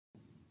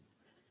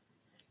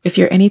If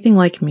you're anything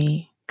like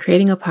me,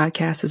 creating a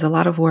podcast is a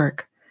lot of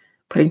work,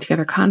 putting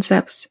together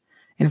concepts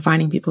and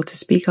finding people to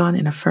speak on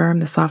and affirm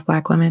the soft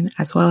Black women,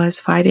 as well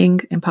as fighting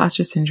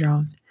imposter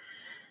syndrome.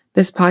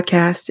 This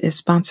podcast is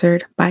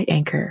sponsored by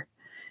Anchor.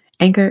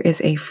 Anchor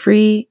is a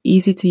free,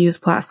 easy-to-use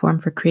platform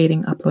for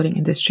creating, uploading,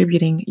 and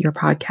distributing your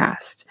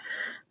podcast.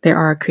 There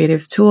are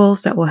creative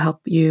tools that will help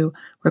you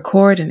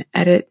record and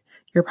edit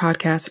your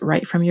podcast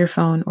right from your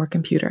phone or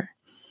computer.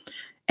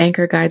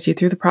 Anchor guides you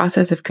through the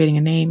process of creating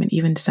a name and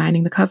even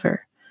designing the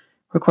cover.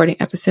 Recording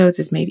episodes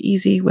is made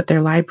easy with their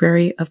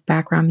library of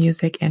background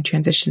music and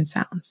transition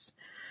sounds.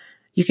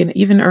 You can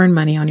even earn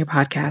money on your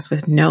podcast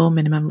with no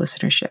minimum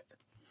listenership.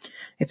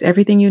 It's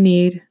everything you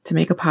need to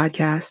make a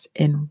podcast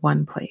in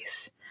one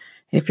place.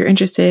 If you're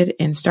interested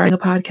in starting a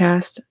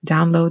podcast,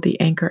 download the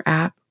Anchor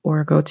app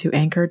or go to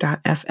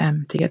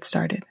anchor.fm to get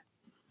started.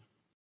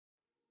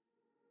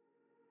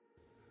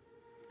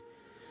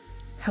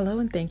 Hello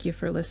and thank you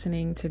for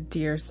listening to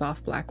Dear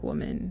Soft Black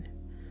Woman.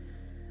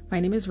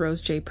 My name is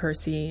Rose J.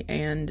 Percy,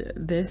 and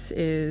this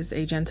is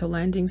a gentle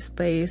landing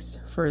space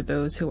for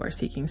those who are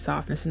seeking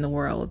softness in the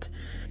world.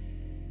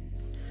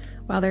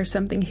 While there's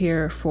something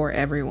here for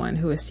everyone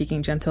who is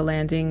seeking gentle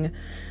landing,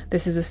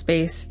 this is a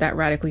space that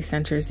radically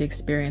centers the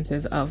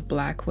experiences of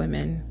Black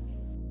women.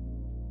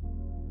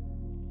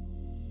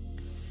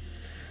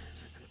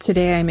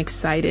 Today I'm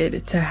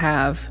excited to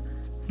have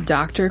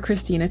Dr.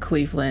 Christina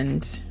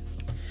Cleveland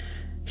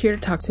here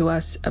to talk to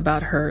us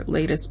about her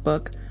latest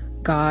book,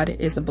 God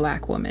is a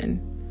Black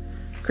Woman.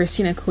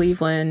 Christina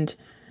Cleveland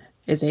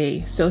is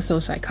a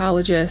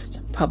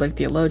socio-psychologist, public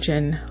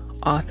theologian,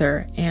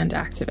 author, and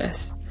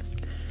activist.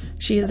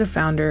 She is the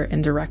founder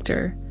and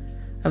director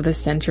of the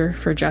Center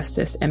for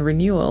Justice and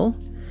Renewal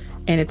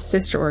and its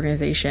sister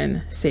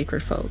organization,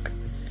 Sacred Folk,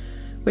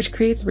 which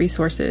creates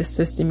resources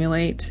to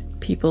stimulate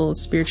people's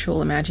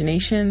spiritual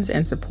imaginations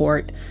and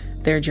support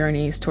their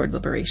journeys toward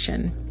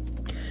liberation.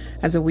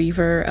 As a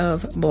weaver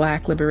of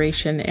Black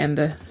liberation and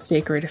the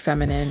sacred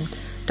feminine,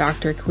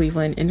 Dr.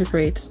 Cleveland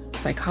integrates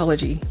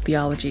psychology,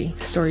 theology,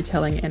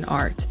 storytelling, and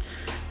art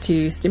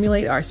to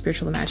stimulate our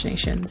spiritual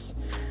imaginations.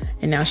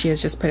 And now she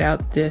has just put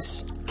out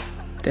this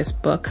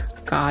book,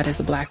 God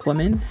is a Black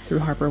Woman, through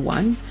Harper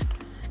One.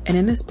 And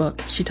in this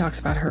book, she talks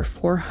about her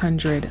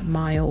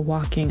 400-mile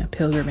walking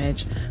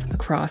pilgrimage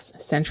across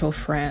central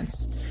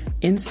France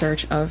in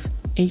search of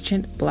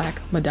ancient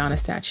Black Madonna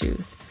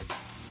statues.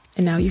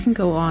 And now you can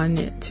go on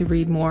to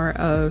read more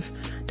of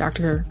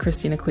Dr.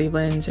 Christina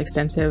Cleveland's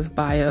extensive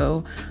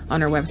bio on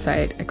her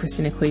website at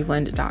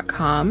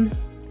christinacleveland.com.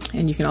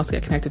 And you can also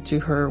get connected to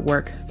her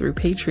work through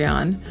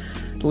Patreon.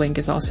 The link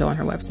is also on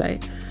her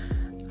website.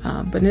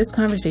 But in this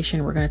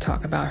conversation, we're going to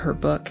talk about her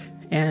book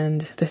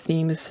and the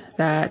themes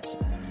that,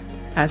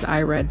 as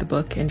I read the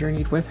book and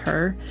journeyed with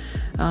her,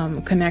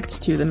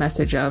 connect to the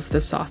message of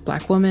the soft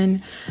Black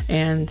woman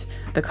and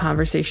the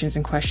conversations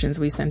and questions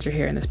we center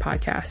here in this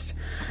podcast.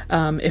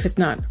 If it's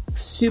not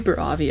super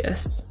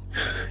obvious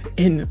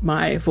in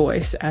my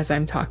voice as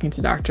I'm talking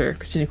to Dr.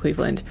 Christina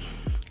Cleveland,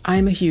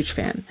 I'm a huge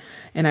fan,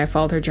 and I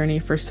followed her journey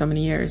for so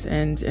many years.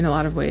 And in a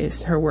lot of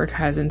ways, her work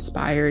has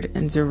inspired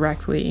and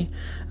directly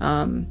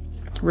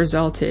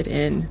resulted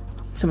in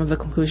some of the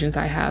conclusions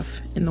I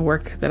have in the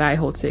work that I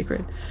hold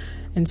sacred.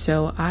 And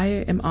so I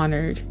am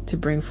honored to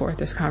bring forth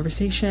this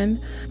conversation,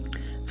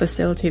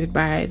 facilitated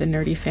by the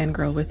nerdy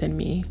fangirl within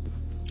me.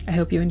 I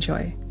hope you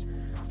enjoy.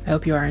 I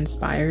hope you are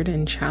inspired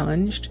and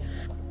challenged.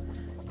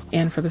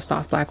 And for the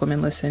soft Black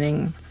women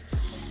listening,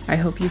 I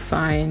hope you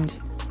find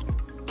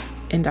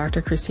in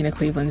Dr. Christina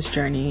Cleveland's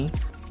journey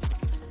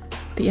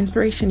the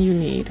inspiration you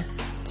need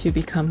to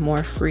become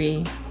more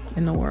free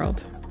in the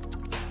world.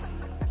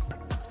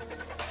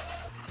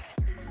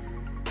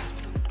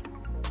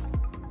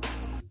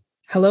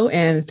 Hello,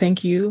 and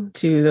thank you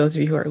to those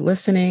of you who are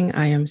listening.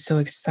 I am so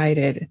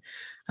excited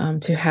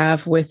to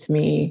have with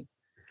me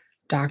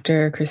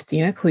Dr.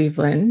 Christina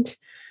Cleveland.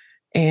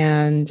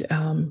 And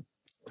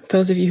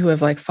those of you who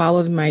have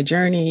followed my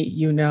journey,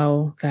 you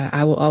know that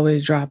I will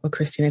always drop a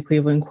Christina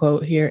Cleveland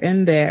quote here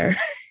and there.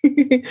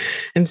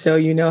 And so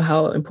you know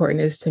how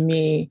important it is to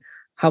me,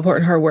 how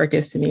important her work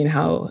is to me, and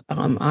how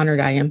honored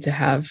I am to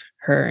have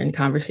her in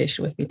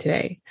conversation with me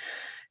today.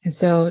 And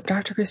so,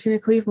 Dr. Christina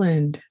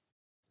Cleveland,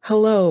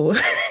 hello.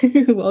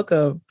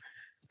 Welcome.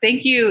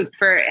 Thank you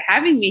for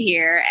having me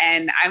here.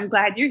 And I'm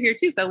glad you're here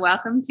too. So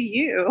welcome to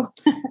you.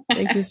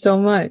 Thank you so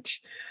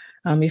much.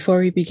 Before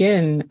we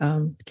begin,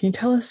 can you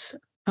tell us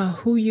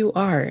who you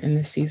are in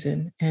this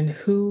season and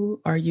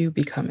who are you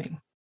becoming?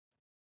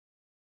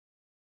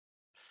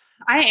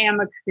 I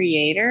am a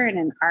creator and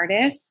an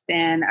artist,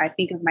 and I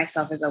think of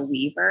myself as a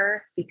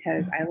weaver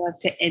because I love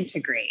to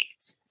integrate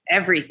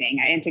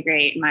everything. I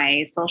integrate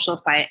my social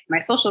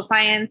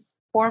science,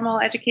 formal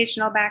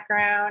educational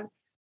background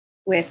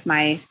with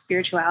my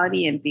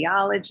spirituality and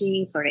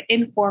theology, sort of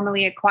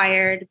informally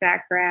acquired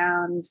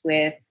background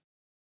with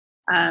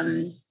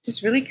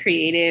just really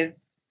creative,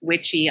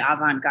 witchy,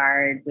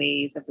 avant-garde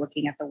ways of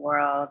looking at the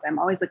world. I'm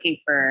always looking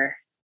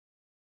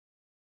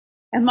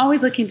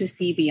to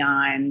see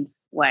beyond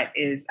what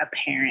is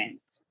apparent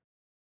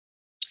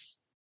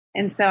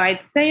And so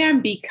I'd say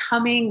I'm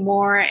becoming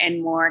more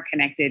and more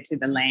connected to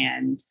the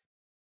land.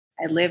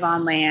 I live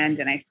on land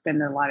and I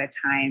spend a lot of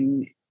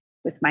time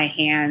with my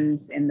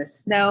hands in the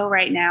snow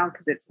right now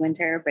because it's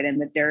winter, but in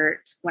the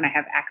dirt when I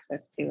have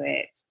access to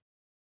it.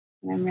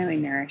 And I'm really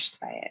nourished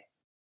by it.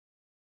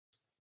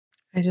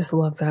 I just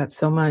love that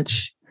so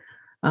much.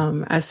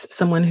 As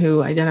someone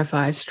who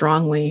identifies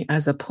strongly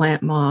as a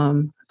plant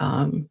mom,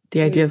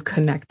 the idea of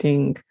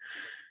connecting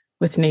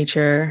with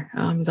nature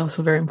is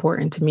also very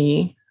important to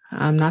me.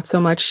 I'm not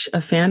so much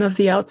a fan of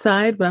the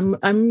outside, but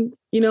I'm,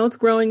 it's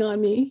growing on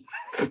me.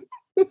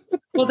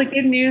 Well, the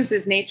good news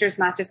is nature's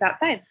not just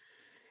outside.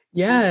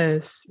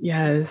 Yes,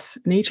 yes.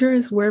 Nature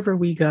is wherever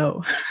we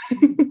go.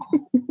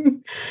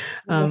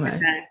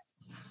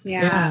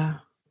 Yeah.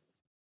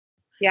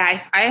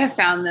 Yeah, I have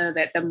found though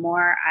that the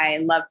more I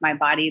love my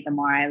body, the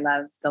more I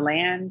love the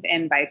land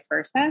and vice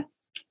versa.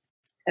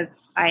 Because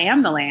I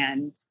am the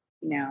land,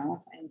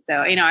 And so,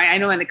 I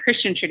know in the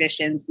Christian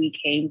traditions, we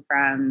came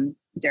from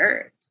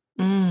dirt.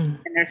 And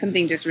there's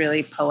something just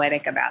really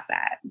poetic about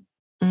that.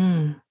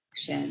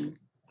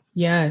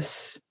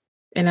 Yes.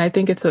 And I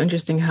think it's so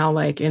interesting how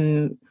like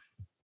in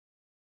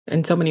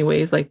so many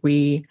ways, like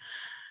we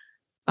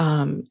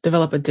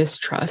develop a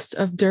distrust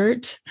of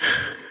dirt.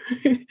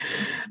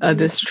 A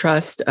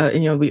distrust,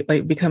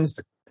 becomes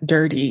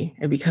dirty.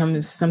 It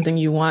becomes something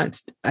you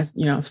want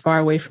as far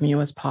away from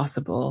you as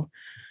possible,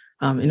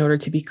 in order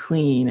to be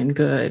clean and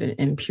good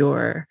and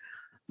pure.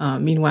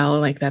 Meanwhile,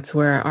 like that's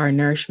where our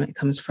nourishment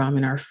comes from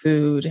in our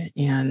food.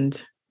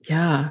 And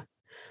yeah,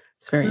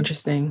 it's very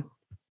interesting.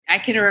 I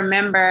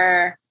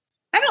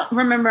don't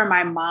remember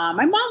my mom.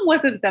 My mom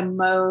wasn't the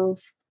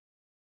most,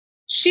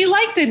 she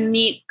liked a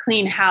neat,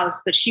 clean house,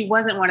 but she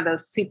wasn't one of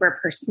those super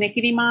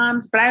persnickety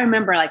moms. But I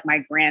remember like my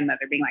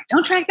grandmother being like,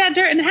 don't track that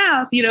dirt in the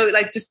house,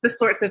 like just the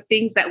sorts of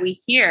things that we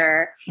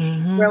hear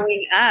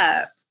growing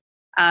up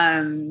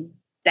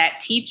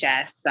that teach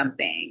us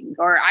something.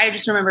 Or I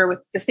just remember with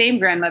the same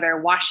grandmother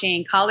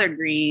washing collard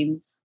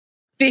greens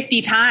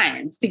 50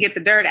 times to get the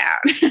dirt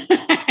out,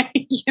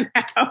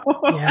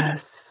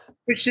 Yes.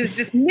 Which is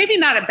just maybe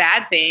not a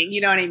bad thing,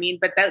 you know what I mean?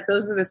 But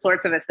those are the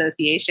sorts of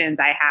associations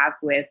I have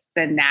with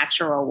the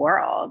natural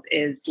world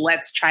is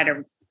let's try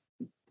to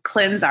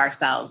cleanse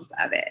ourselves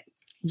of it.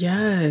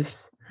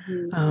 Yes.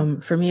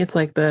 For me, it's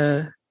like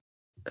the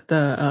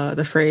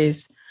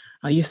phrase,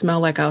 you smell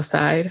like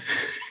outside.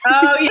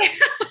 Oh, yeah.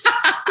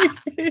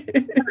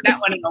 That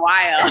one in a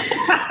while.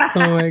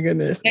 Oh my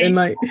goodness. And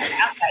like,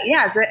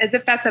 yeah, as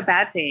if that's a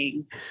bad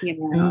thing,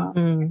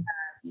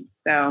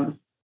 So,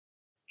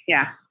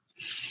 yeah.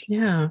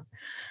 Yeah.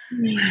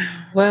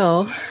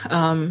 Well,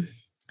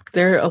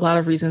 there are a lot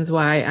of reasons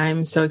why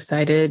I'm so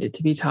excited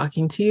to be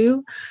talking to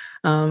you.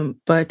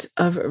 But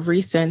of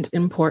recent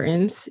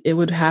importance, it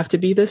would have to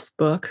be this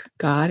book,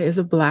 God is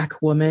a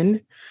Black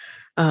Woman.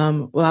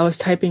 While I was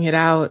typing it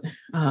out,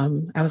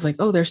 I was like,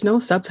 oh, there's no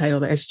subtitle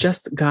there. It's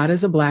just God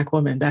is a Black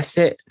Woman. That's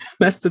it.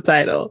 That's the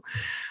title.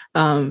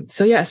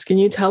 So yes, can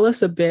you tell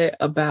us a bit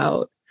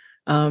about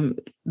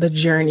the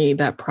journey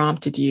that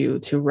prompted you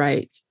to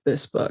write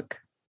this book?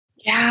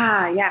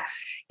 Yeah.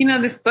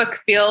 This book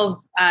feels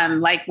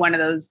like one of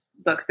those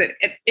books that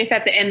if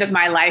at the end of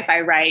my life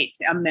I write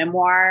a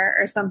memoir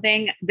or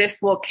something, this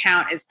will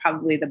count as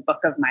probably the book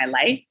of my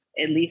life,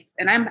 at least.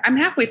 And I'm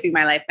halfway through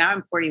my life now.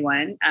 I'm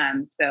 41.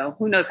 So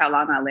who knows how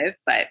long I'll live,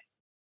 but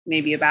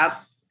maybe about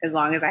as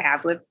long as I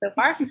have lived so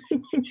far.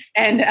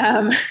 And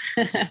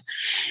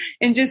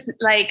and just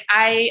like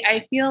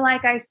I feel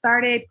like I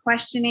started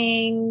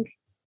questioning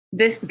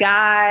this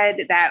God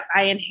that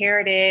I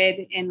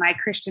inherited in my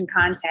Christian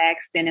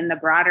context and in the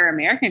broader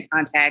American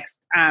context,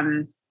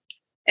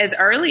 as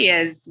early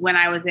as when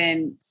I was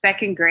in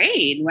second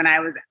grade, when I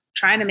was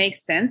trying to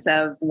make sense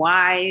of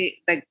why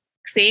the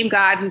same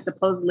God who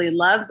supposedly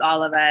loves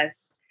all of us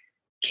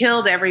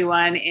killed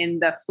everyone in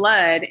the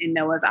flood in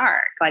Noah's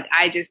Ark. Like,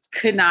 I just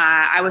could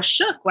not, I was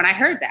shook when I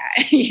heard that,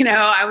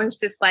 I was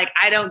just like,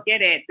 I don't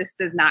get it. This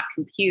does not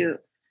compute.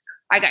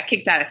 I got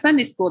kicked out of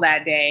Sunday school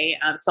that day.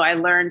 So I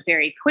learned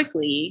very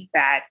quickly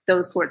that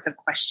those sorts of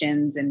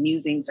questions and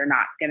musings are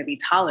not going to be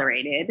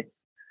tolerated.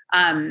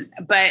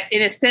 But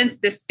in a sense,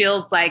 this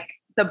feels like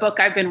the book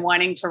I've been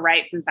wanting to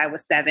write since I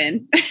was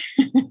 7.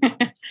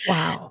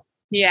 Wow.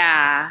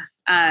 Yeah.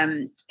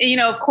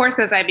 Of course,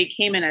 as I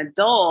became an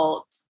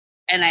adult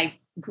and I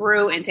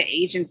grew into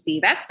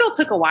agency, that still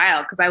took a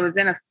while because I was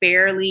in a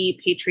fairly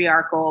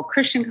patriarchal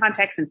Christian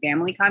context and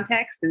family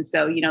context. And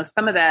so,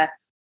 some of the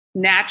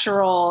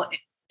natural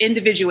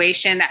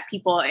individuation that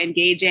people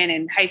engage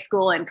in high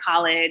school and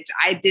college,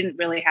 I didn't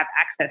really have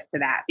access to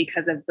that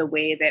because of the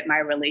way that my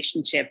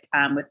relationship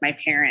with my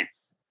parents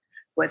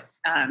was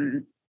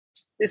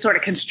sort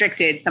of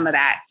constricted some of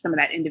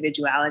that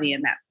individuality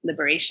and that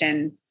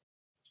liberation.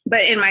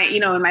 But in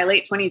my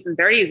late 20s and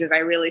 30s, as I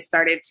really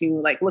started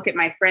to look at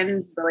my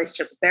friends'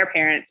 relationship with their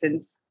parents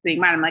and think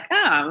mine,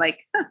 I'm like,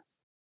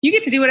 you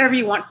get to do whatever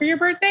you want for your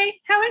birthday?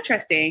 How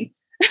interesting.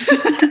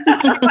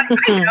 I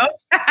know.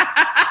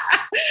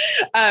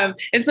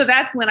 And so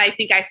that's when I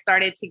think I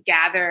started to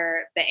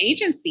gather the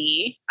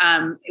agency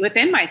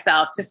within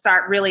myself to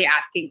start really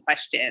asking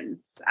questions.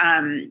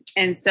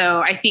 And so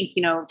I think,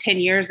 10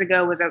 years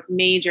ago was a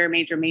major,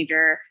 major,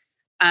 major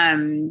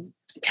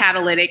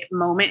catalytic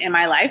moment in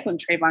my life when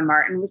Trayvon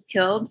Martin was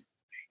killed.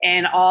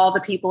 And all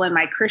the people in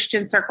my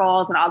Christian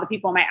circles and all the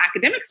people in my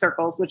academic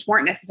circles, which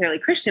weren't necessarily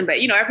Christian, but,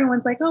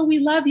 everyone's like, oh, we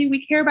love you.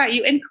 We care about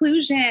you.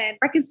 Inclusion,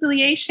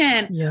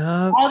 reconciliation.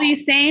 Yep. All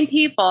these same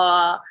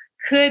people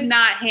could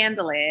not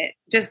handle it,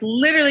 just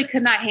literally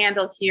could not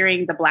handle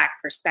hearing the Black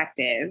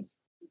perspective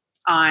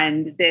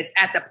on this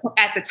at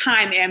the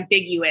time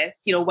ambiguous,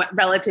 what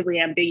relatively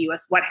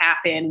ambiguous, what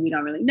happened. We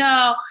don't really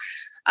know.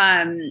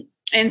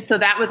 And so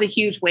that was a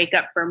huge wake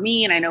up for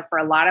me. And I know for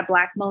a lot of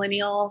Black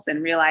millennials,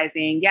 and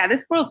realizing,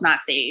 this world's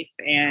not safe.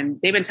 And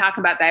they've been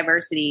talking about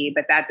diversity,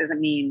 but that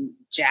doesn't mean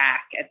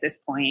jack at this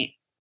point.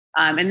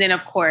 And then,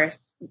 of course,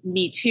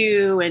 Me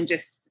Too, and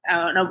just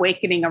an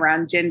awakening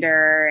around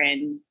gender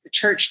and the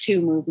Church Too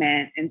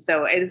movement. And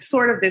so it's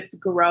sort of this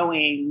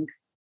growing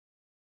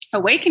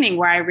awakening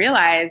where I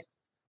realized,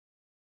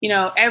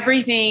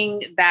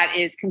 everything that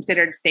is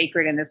considered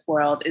sacred in this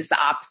world is the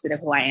opposite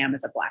of who I am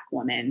as a Black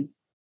woman.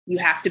 You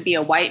have to be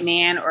a white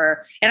man,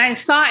 and I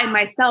saw in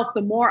myself,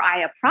 the more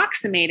I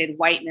approximated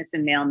whiteness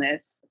and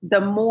maleness, the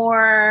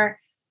more,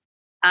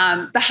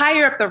 the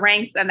higher up the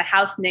ranks and the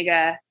house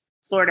nigga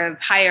sort of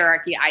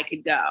hierarchy I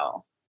could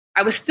go.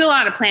 I was still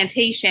on a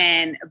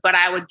plantation, but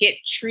I would get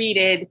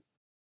treated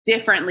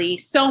differently,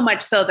 so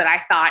much so that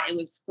I thought it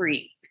was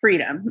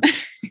freedom.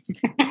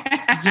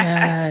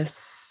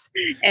 Yes.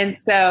 And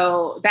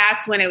so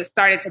that's when it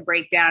started to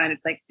break down, and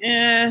it's like,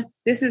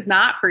 this is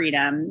not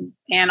freedom.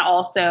 And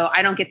also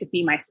I don't get to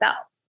be myself.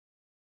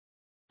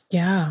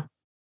 Yeah.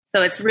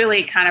 So it's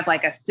really kind of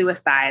like a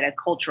suicide, a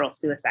cultural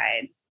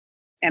suicide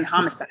and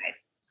homicide.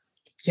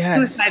 Yes.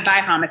 Suicide by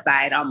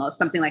homicide, almost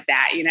something like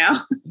that,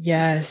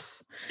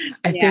 Yes.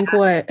 I think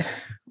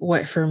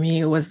what for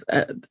me was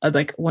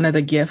like one of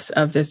the gifts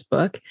of this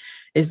book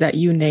is that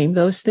you name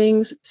those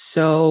things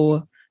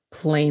so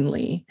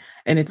plainly,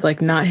 and it's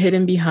like not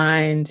hidden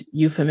behind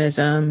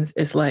euphemisms.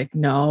 It's like,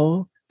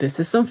 no, this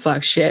is some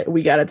fuck shit.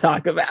 We got to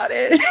talk about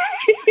it.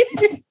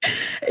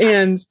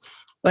 And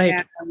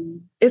like,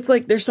 it's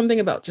like, there's something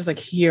about just like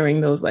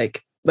hearing those,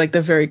 like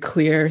the very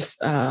clear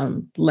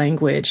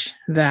language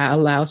that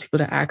allows people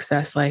to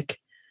access, like,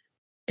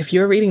 if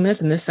you're reading this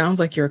and this sounds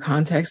like your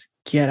context,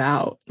 get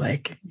out.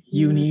 Like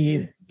you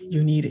need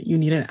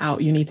an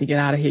out. You need to get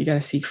out of here. You got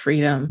to seek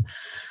freedom.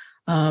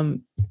 I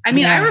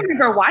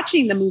remember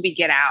watching the movie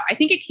Get Out. I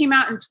think it came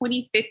out in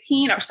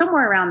 2015 or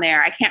somewhere around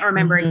there. I can't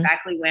remember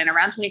exactly when,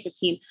 around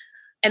 2015.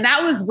 And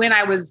that was when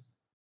I was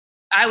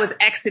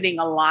exiting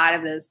a lot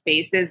of those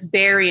spaces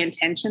very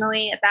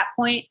intentionally at that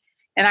point.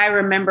 And I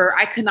remember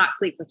I could not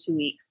sleep for 2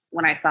 weeks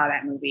when I saw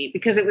that movie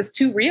because it was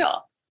too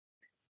real.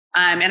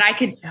 And I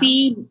could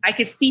see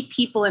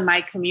people in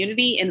my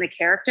community in the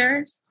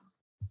characters.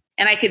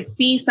 And I could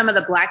see some of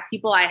the Black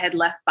people I had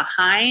left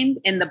behind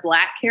in the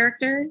Black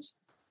characters.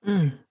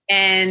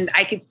 And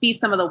I could see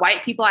some of the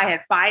white people I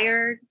had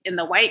fired in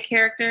the white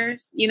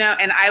characters,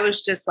 and I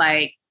was just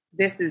like,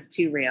 this is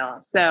too real.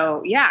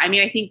 So,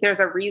 I think there's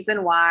a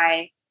reason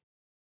why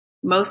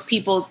most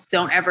people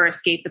don't ever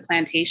escape the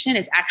plantation.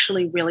 It's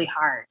actually really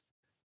hard.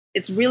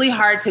 It's really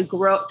hard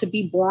to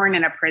be born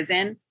in a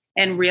prison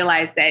and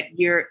realize that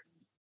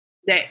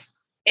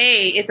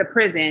A, it's a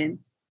prison,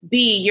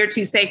 B, you're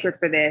too sacred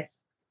for this,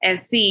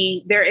 and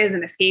C, there is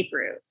an escape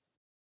route.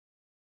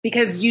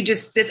 Because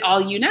that's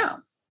all you know.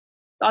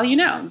 All you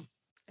know.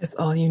 It's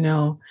all you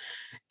know.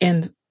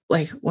 And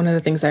like one of the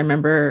things I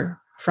remember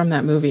from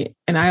that movie,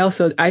 and I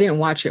didn't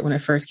watch it when it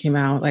first came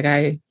out. Like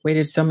I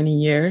waited so many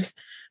years.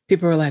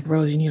 People were like,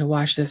 Rose, you need to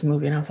watch this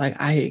movie. And I was like,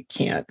 I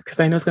can't, because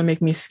I know it's going to make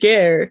me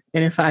scared.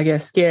 And if I get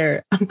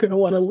scared, I'm going to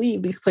want to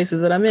leave these places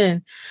that I'm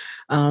in.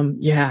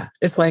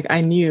 It's like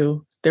I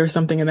knew there was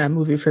something in that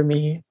movie for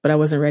me, but I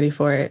wasn't ready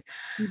for it.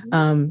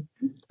 Mm-hmm.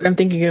 But I'm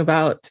thinking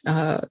about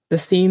the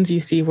scenes you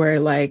see where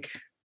like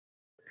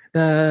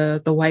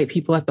the white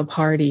people at the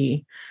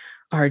party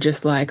are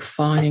just like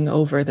fawning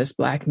over this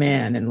Black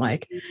man. And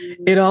like,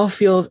 it all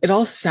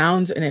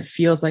sounds and it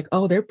feels like,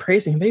 oh, they're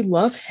praising him. They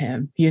love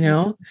him,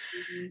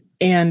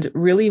 and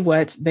really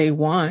what they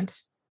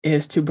want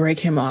is to break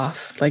him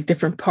off, like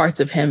different parts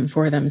of him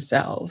for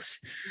themselves.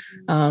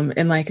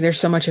 And like, there's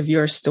so much of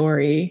your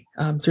story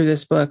through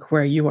this book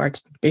where you are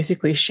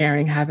basically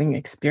sharing, having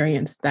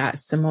experienced that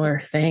similar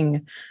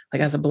thing,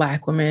 like as a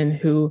Black woman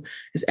who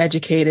is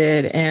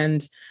educated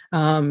and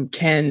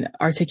can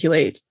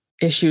articulate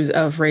issues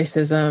of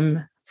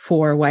racism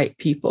for white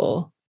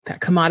people,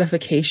 that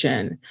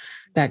commodification,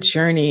 that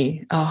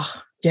journey. Oh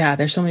yeah,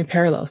 there's so many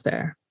parallels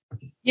there.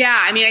 Yeah.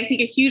 I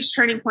think a huge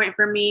turning point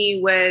for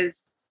me was,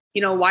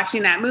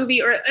 watching that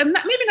movie, or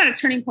maybe not a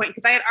turning point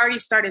because I had already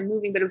started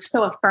moving, but it was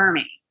so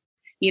affirming,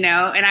 and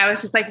I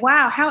was just like,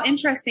 wow, how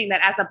interesting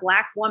that as a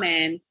Black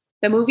woman,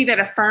 the movie that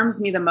affirms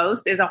me the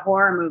most is a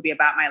horror movie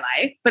about my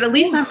life. But at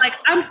least I'm like,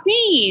 I'm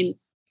seen.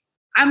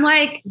 I'm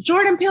like,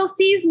 Jordan Peele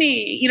sees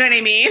me. You know what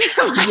I mean?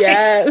 Like,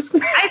 yes.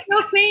 I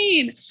feel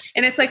seen.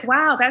 And it's like,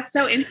 wow, that's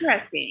so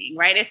interesting,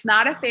 right? It's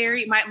not a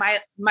fairy.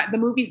 The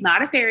movie's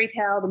not a fairy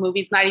tale. The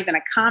movie's not even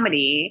a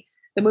comedy.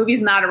 The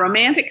movie's not a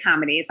romantic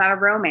comedy. It's not a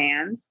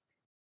romance.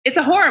 It's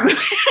a horror movie.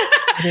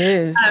 It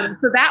is.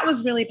 So that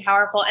was really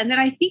powerful. And then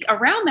I think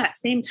around that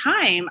same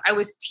time, I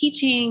was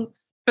teaching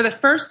for the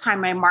first time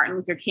my Martin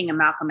Luther King and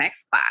Malcolm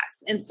X class.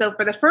 And so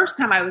for the first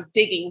time, I was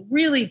digging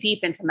really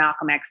deep into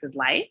Malcolm X's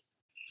life.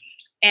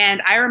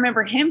 And I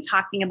remember him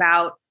talking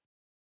about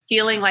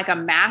feeling like a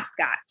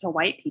mascot to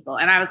white people.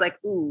 And I was like,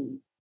 ooh,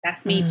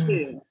 that's me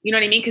too. You know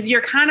what I mean? Because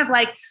you're kind of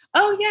like,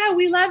 oh yeah,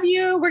 we love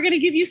you. We're going to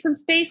give you some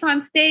space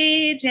on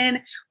stage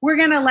and we're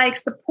going to like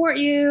support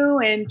you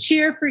and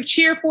cheer for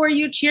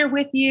you, cheer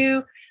with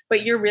you.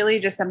 But you're really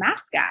just a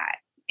mascot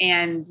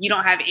and you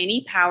don't have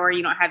any power.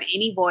 You don't have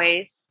any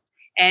voice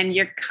and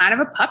you're kind of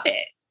a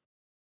puppet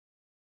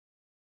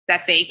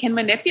that they can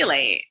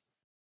manipulate.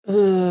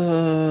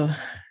 Ugh.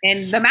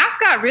 And the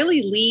mascot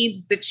really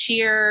leads the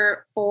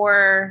cheer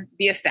for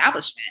the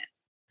establishment.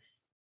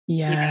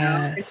 Yes. You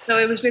know? So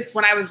it was just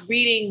when I was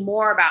reading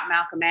more about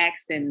Malcolm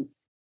X and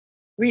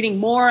reading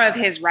more of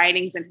his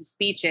writings and his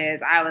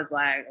speeches, I was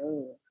like,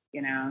 oh,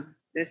 you know,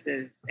 this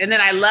is. And then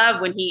I love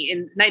when he in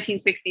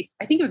 1960,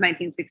 I think it was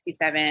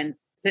 1967.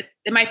 It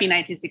might be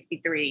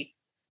 1963.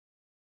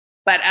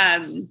 But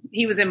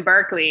he was in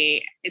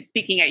Berkeley,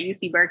 speaking at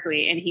UC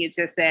Berkeley, and he had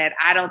just said,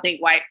 I don't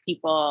think white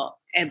people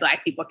and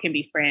Black people can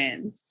be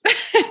friends.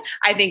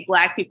 I think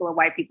Black people and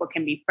white people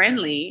can be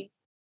friendly,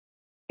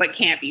 but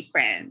can't be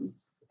friends.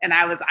 And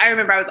I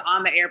remember I was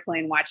on the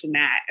airplane watching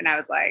that, and I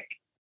was like,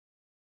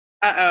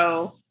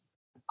 uh-oh,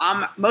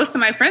 most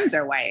of my friends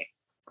are white,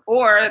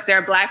 or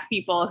they're Black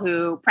people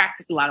who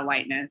practice a lot of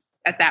whiteness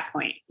at that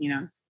point, you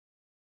know?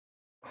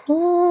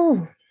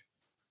 Oh,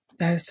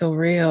 that is so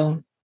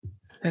real.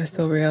 That is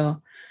so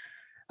real.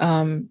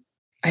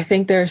 I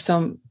think there's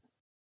some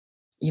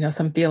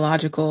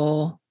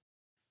theological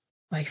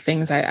like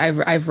things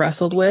I've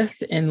wrestled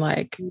with in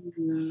like,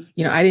 you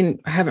know, I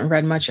haven't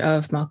read much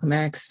of Malcolm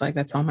X. Like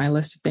that's on my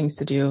list of things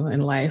to do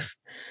in life.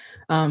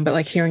 But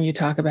like hearing you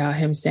talk about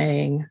him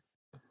saying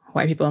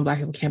white people and Black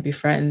people can't be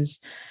friends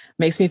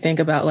makes me think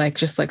about like,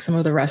 just like some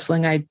of the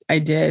wrestling I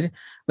did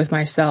with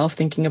myself,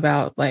 thinking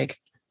about like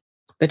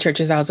the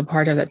churches I was a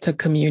part of that took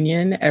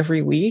communion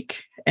every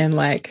week. And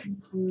like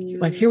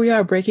here we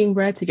are breaking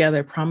bread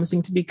together,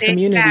 promising to be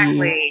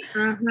community,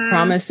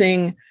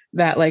 promising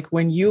that like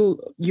when you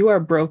are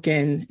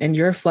broken and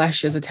your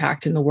flesh is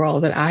attacked in the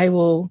world, that I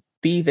will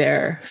be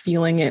there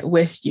feeling it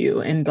with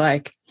you. And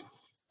like,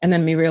 and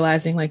then me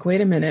realizing like,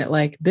 wait a minute,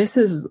 like this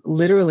is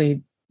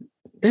doing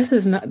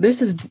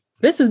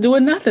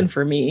nothing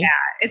for me. Yeah,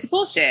 it's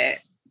bullshit.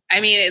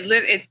 I mean,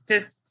 it's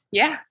just,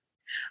 yeah.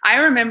 I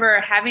remember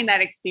having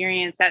that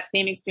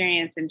same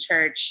experience in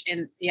church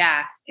in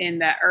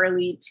the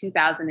early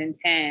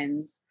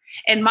 2010s.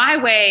 And my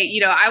way,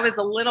 you know, I was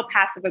a little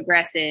passive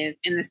aggressive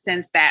in the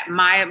sense that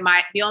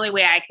the only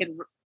way I could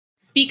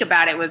speak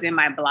about it was in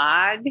my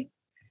blog.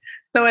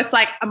 So it's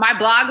like my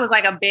blog was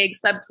like a big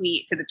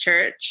subtweet to the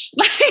church.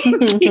 Like,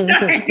 you know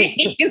what I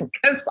mean?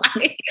 Because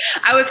like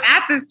I was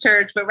at this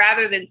church, but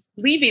rather than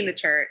leaving the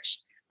church,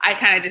 I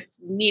kind of just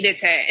needed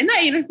to, and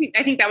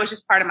I think that was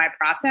just part of my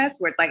process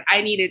where it's like,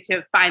 I needed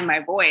to find my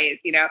voice,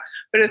 you know,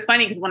 but it was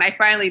funny because when I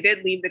finally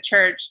did leave the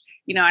church,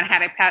 you know, and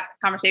had a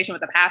conversation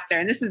with the pastor,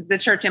 and this is the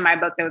church in my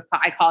book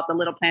I call it the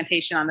Little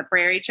Plantation on the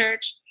Prairie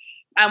Church.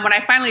 When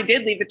I finally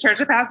did leave the church,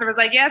 the pastor was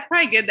like, yeah, it's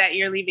probably good that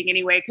you're leaving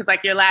anyway. Cause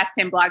like your last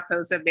 10 blog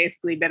posts have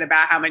basically been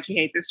about how much you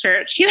hate this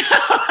church, you know?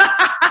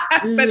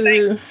 But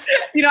like,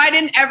 you know, I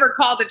didn't ever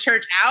call the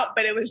church out,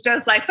 but it was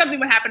just like something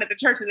would happen at the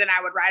church and then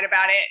I would write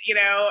about it, you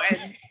know?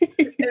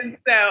 And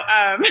so,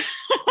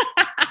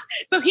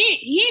 so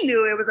he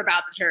knew it was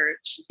about the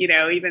church, you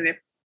know, even if,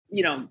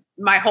 you know,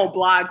 my whole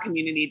blog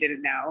community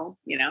didn't know,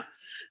 you know?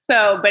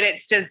 So, but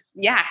it's just,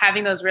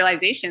 having those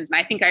realizations. And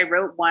I think I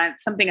wrote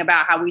something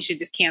about how we should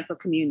just cancel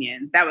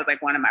communion. That was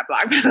like one of my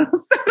blog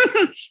posts.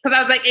 Cause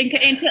I was like,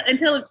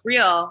 until it's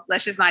real,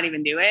 let's just not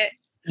even do it.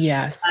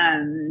 Yes.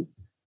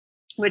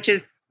 Which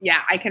is,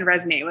 I can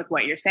resonate with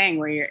what you're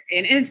saying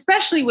and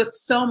especially with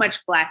so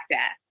much Black death,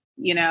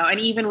 you know, and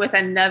even with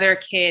another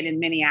kid in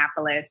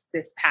Minneapolis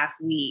this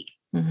past week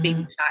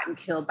being shot and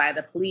killed by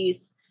the police,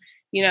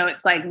 you know,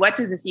 it's like, what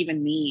does this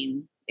even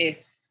mean if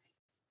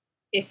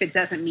it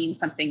doesn't mean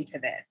something to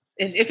this?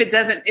 If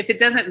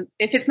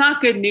it's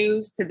not good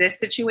news to this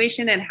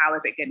situation, then how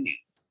is it good news?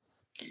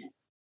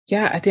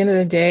 Yeah. At the end of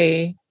the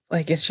day,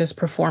 like it's just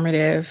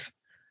performative.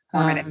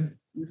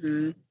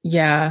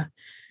 Yeah.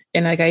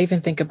 And like, I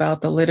even think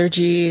about the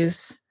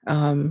liturgies,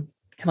 and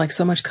like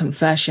so much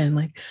confession,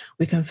 like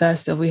we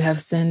confess that we have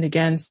sinned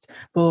against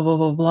blah, blah,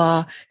 blah,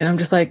 blah. And I'm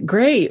just like,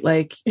 great.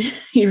 Like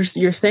you're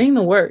saying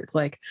the words,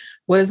 like,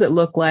 what does it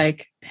look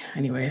like?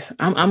 Anyways,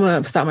 I'm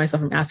going to stop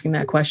myself from asking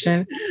that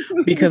question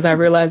because I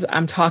realize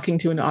I'm talking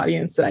to an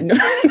audience that I know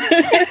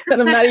that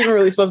I'm not even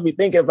really supposed to be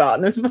thinking about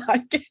in this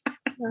podcast.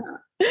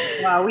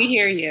 Well, we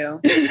hear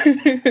you.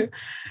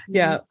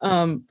 Yeah.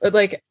 But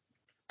like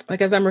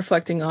as I'm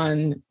reflecting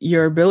on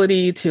your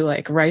ability to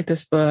like write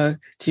this book,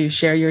 to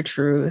share your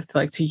truth,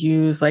 like to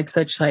use like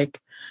such like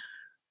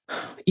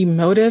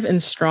emotive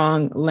and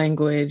strong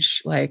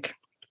language, like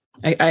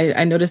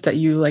I noticed that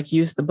you like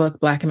used the book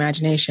Black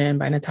Imagination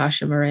by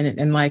Natasha Marin,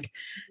 and like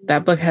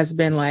that book has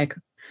been like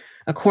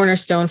a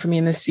cornerstone for me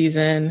in this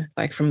season,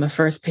 like from the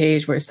first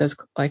page where it says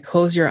like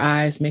close your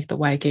eyes, make the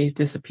white gaze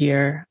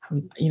disappear.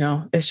 You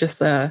know, it's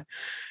just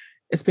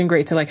it's been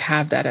great to like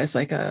have that as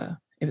like a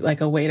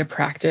way to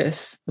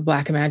practice the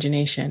Black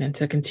imagination and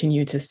to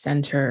continue to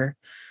center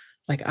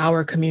like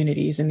our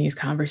communities in these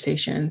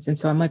conversations. And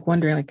so I'm like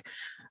wondering like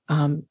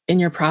in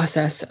your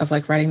process of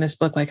like writing this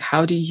book, like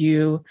how do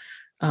you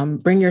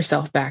bring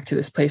yourself back to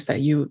this place that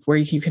where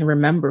you can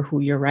remember who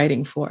you're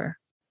writing for?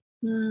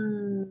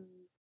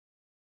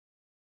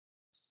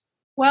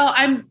 Well,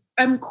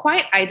 I'm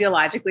quite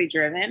ideologically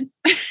driven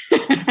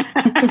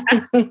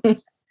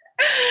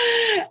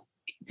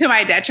to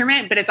my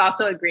detriment, but it's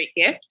also a great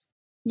gift,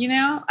 you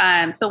know?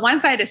 So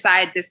once I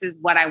decide this is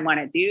what I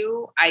want to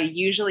do, I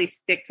usually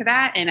stick to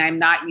that, and I'm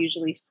not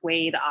usually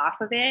swayed off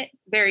of it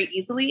very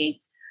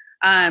easily.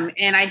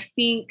 And I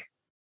think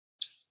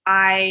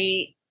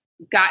I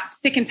got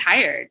sick and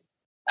tired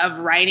of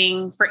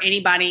writing for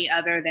anybody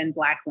other than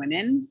Black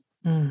women.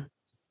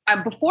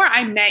 Before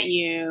I met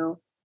you,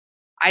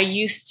 I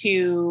used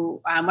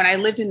to, when I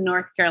lived in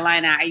North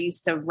Carolina, I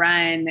used to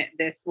run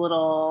this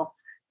little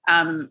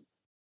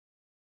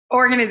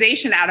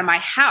organization out of my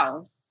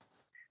house.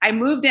 I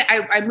moved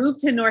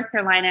to North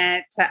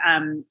Carolina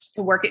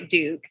to work at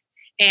Duke,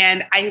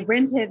 and I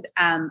rented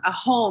a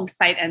home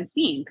sight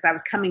unseen because I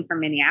was coming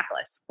from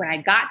Minneapolis. When I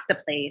got to the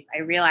place,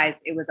 I realized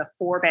it was a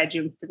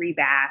 4-bedroom,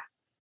 3-bath,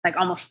 like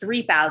almost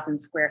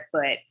 3,000 square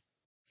foot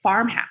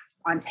farmhouse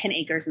on 10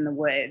 acres in the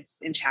woods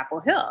in Chapel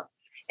Hill.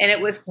 And it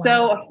was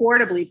so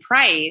affordably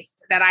priced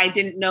that I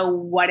didn't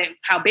know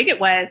how big it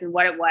was and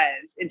what it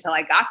was until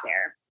I got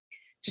there.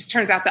 Just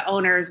turns out the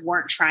owners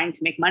weren't trying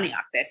to make money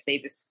off this.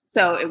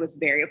 So it was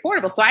very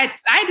affordable. So I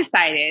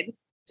decided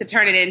to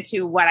turn it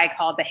into what I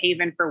called the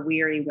haven for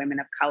weary women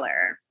of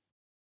color.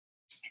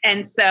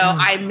 And so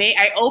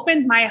I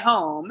opened my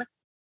home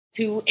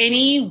to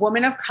any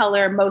woman of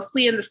color,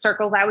 mostly in the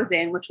circles I was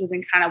in, which was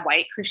in kind of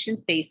white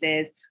Christian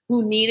spaces,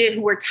 who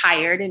were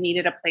tired and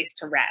needed a place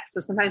to rest. So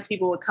sometimes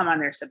people would come on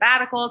their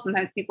sabbatical.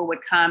 Sometimes people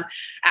would come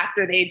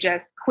after they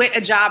just quit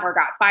a job or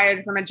got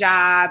fired from a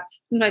job.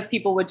 Sometimes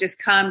people would just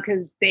come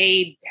because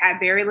they had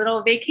very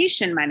little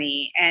vacation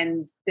money,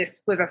 and this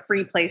was a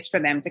free place for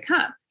them to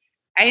come.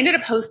 I ended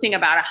up hosting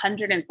about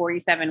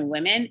 147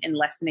 women in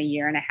less than a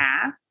year and a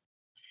half.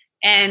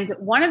 And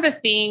one of the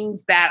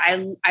things that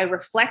I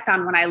reflect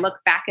on when I look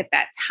back at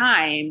that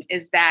time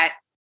is that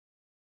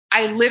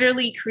I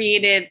literally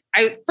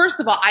first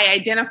of all, I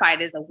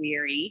identified as a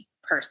weary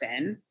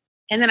person.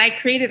 And then I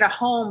created a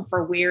home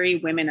for weary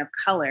women of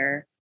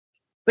color.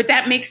 But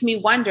that makes me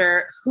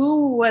wonder,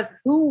 who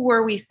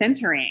were we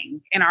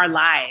centering in our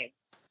lives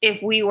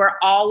if we were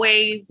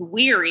always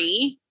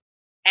weary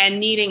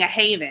and needing a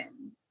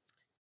haven?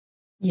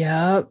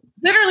 Yep.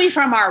 Literally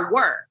from our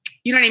work.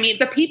 You know what I mean?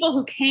 The people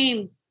who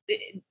came,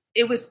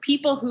 it was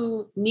people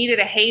who needed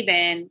a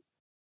haven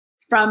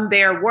from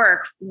their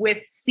work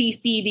with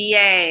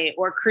CCBA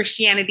or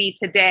Christianity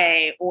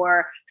Today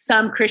or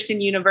some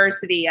Christian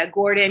university, a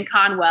Gordon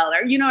Conwell,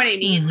 or you know what I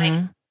mean?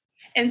 Like,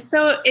 and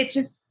so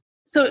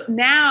so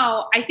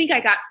now I think I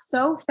got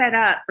so fed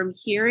up from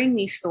hearing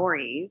these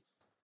stories.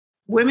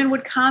 Women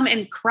would come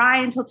and cry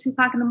until 2:00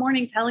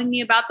 a.m. telling me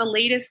about the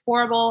latest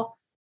horrible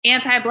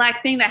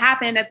anti-Black thing that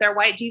happened at their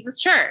white Jesus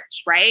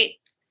church, right?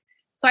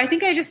 So I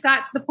think I just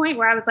got to the point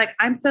where I was like,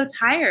 I'm so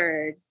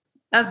tired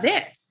of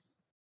this.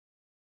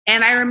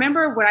 And I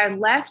remember when I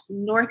left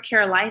North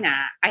Carolina,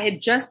 I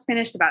had just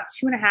finished about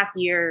 2.5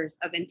 years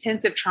of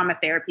intensive trauma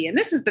therapy. And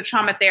this is the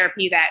trauma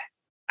therapy that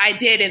I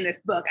did in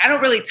this book. I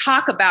don't really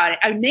talk about it.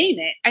 I name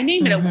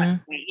it at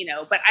one point, you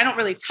know, but I don't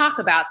really talk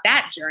about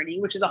that journey,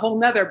 which is a whole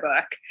nother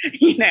book,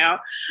 you know.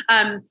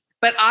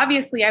 But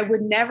obviously I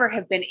would never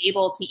have been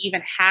able to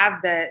even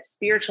have the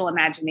spiritual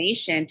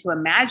imagination to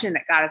imagine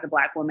that God is a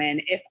Black woman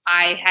if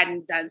I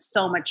hadn't done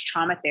so much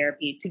trauma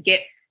therapy to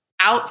get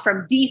out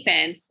from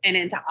defense and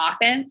into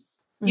offense,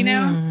 you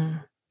know?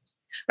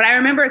 But I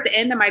remember at the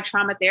end of my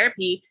trauma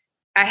therapy,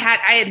 I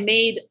had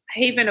made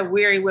Haven of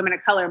Weary Women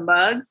of Color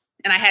mugs,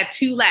 and I had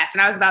 2 left,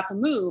 and I was about to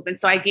move. And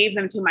so I gave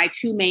them to my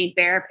 2 main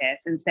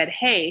therapists and said,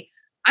 hey,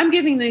 I'm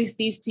giving these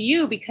to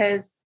you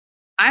because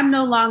I'm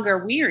no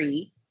longer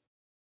weary.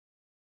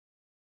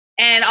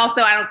 And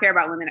also, I don't care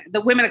about women.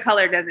 The women of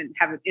color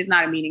is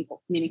not a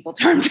meaningful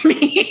term to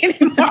me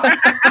anymore.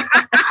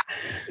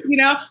 You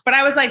know, but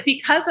I was like,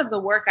 because of the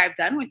work I've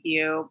done with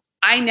you,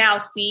 I now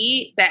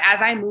see that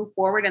as I move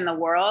forward in the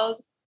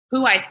world,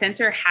 who I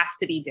center has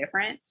to be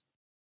different.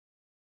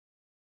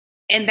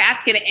 And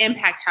that's going to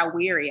impact how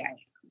weary I am.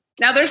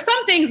 Now, there's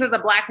some things as a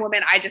Black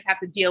woman I just have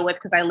to deal with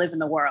because I live in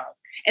the world.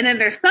 And then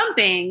there's some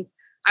things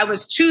I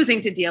was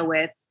choosing to deal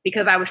with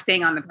because I was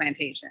staying on the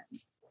plantation.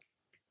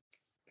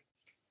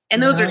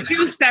 And those are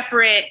two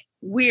separate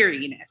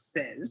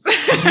wearinesses.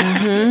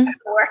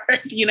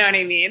 You know what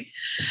I mean?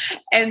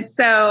 And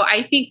so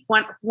I think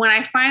when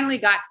I finally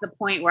got to the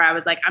point where I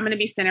was like, I'm going to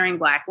be centering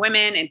Black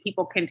women and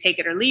people can take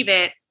it or leave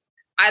it,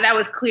 that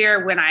was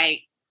clear when I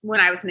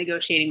was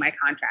negotiating my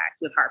contract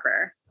with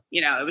Harper.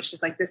 You know, it was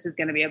just like, this is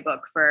going to be a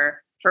book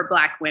for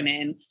Black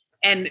women.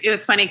 And it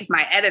was funny because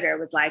my editor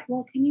was like,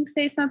 well, can you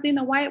say something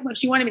to white women?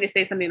 She wanted me to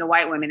say something to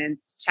white women in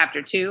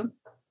chapter 2.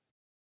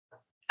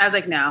 I was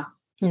like, no.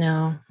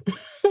 I'll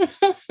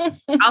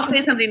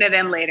say something to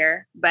them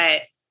later,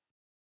 but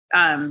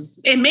and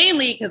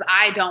mainly because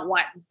I don't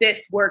want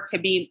this work to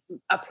be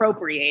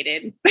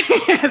appropriated.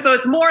 So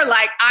it's more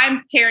like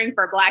I'm caring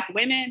for Black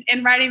women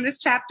and writing this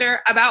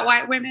chapter about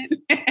white women,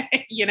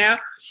 you know?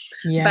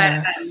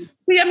 Yes.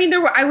 But I mean,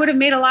 I would have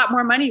made a lot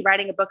more money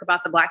writing a book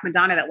about the Black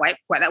Madonna that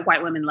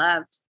white women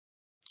loved.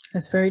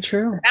 That's very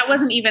true. That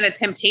wasn't even a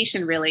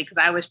temptation, really, because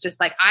I was just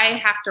like, I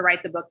have to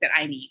write the book that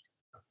I need.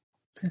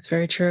 That's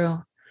very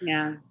true.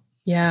 Yeah.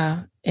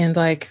 Yeah. And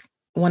like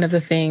one of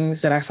the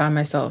things that I find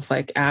myself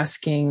like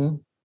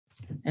asking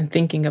and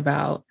thinking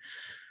about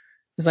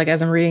is like,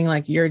 as I'm reading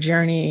like your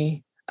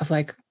journey of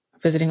like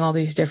visiting all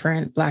these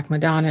different Black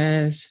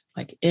Madonnas,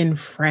 like in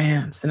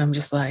France. And I'm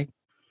just like,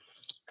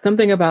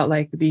 something about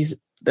like these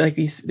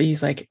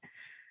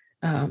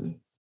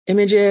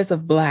images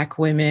of Black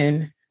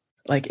women,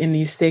 like in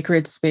these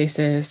sacred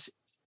spaces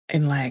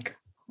in like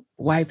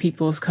white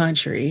people's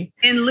country.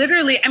 And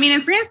literally, I mean,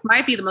 and France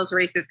might be the most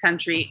racist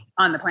country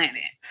on the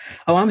planet.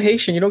 Oh, I'm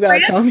Haitian. You don't got to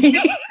tell me.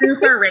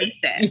 Super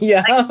racist.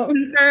 Yeah.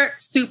 Like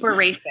super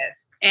racist.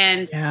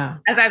 And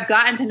as I've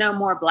gotten to know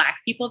more Black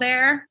people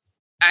there,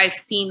 I've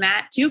seen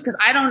that too, because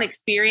I don't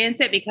experience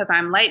it because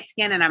I'm light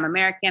skinned and I'm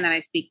American and I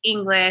speak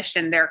English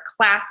and there are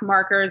class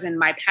markers in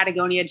my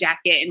Patagonia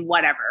jacket and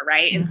whatever.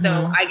 Right. And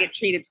so I get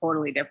treated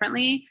totally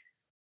differently.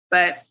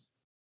 But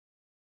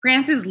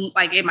France is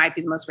like, it might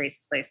be the most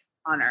racist place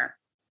on earth.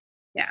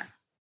 Yeah.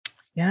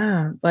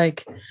 Yeah.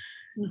 Like,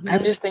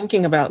 I'm just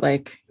thinking about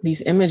like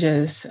these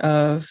images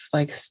of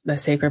like the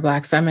sacred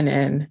Black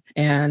feminine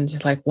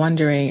and like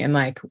wondering and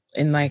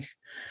like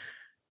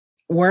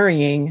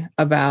worrying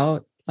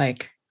about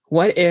like,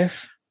 what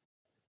if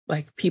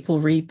like people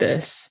read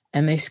this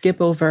and they skip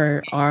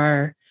over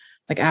our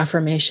like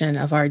affirmation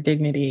of our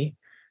dignity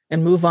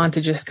and move on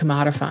to just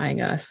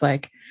commodifying us.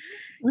 Like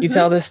you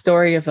tell the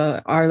story of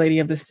Our Lady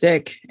of the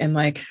Sick and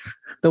like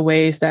the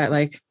ways that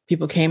like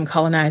people came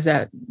colonize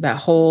that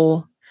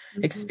whole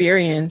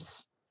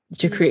experience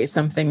to create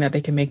something that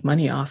they can make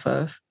money off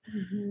of.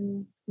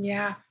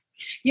 Yeah.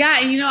 Yeah.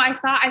 And, you know, I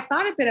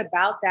thought a bit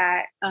about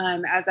that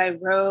as I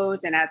wrote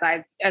and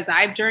as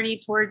I've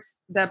journeyed towards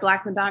the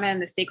Black Madonna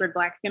and the sacred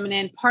Black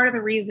feminine. Part of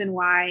the reason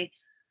why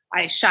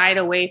I shied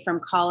away from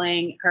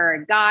calling her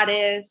a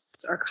goddess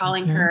or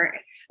calling her,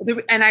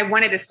 and I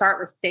wanted to start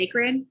with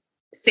sacred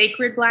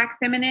Black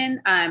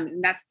feminine.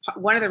 And that's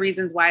one of the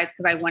reasons why, is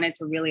because I wanted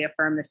to really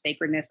affirm the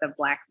sacredness of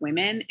Black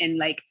women and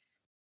like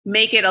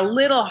make it a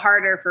little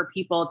harder for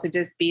people to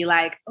just be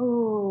like,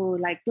 oh,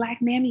 like Black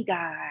mammy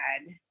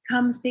God,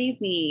 come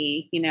save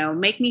me, you know,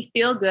 make me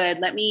feel good.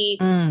 Let me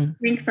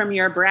drink from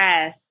your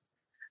breast.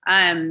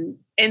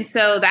 And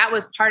so that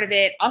was part of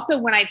it. Also,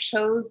 when I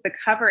chose the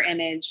cover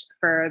image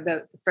for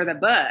the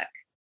book,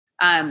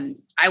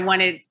 I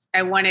wanted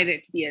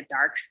it to be a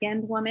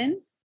dark-skinned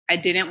woman. I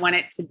didn't want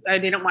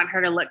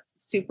her to look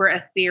super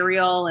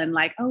ethereal and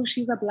like, oh,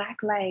 she's a Black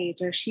light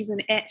or she's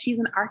an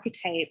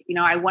archetype. You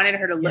know, I wanted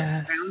her to look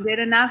grounded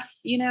enough,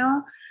 you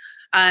know,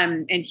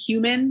 and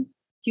human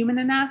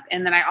enough.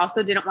 And then I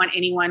also didn't want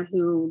anyone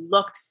who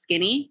looked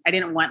skinny. I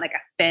didn't want like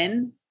a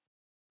thin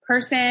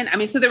person. I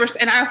mean,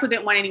 and I also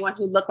didn't want anyone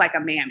who looked like a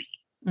mammy,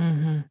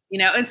 you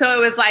know? And so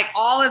it was like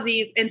all of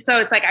these. And so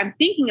it's like, I'm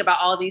thinking about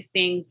all these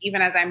things,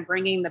 even as I'm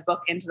bringing the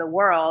book into the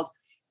world.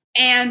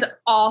 And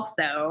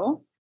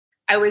also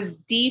I was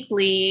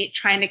deeply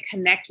trying to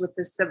connect with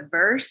the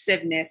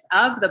subversiveness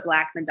of the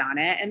Black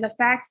Madonna and the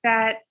fact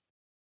that,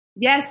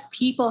 yes,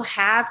 people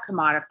have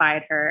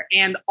commodified her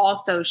and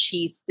also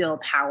she's still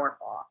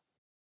powerful.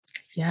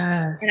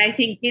 Yes. And I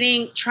think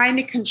trying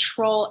to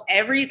control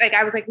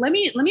I was like, let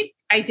me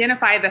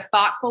identify the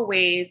thoughtful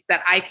ways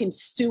that I can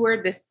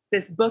steward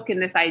this book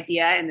and this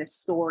idea and this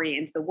story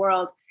into the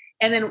world.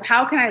 And then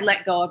how can I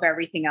let go of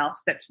everything else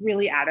that's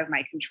really out of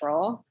my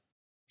control?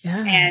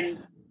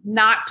 Yes. And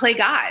not play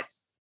God.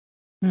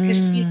 Because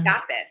she's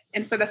got this.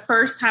 And for the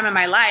first time in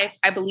my life,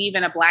 I believe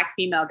in a Black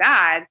female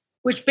God,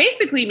 which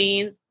basically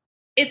means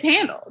it's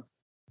handled.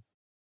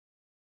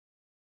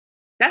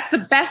 That's the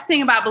best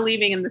thing about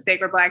believing in the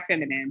sacred Black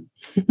feminine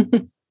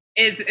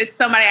is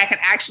somebody I can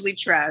actually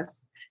trust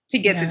to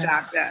get the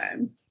job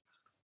done.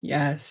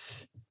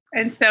 Yes.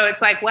 And so it's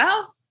like,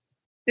 well,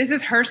 this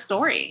is her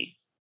story.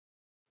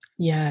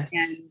 Yes.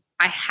 And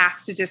I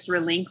have to just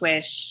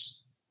relinquish.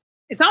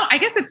 I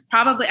guess it's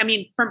probably, I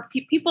mean, from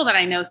people that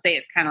I know say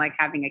it's kind of like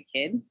having a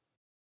kid,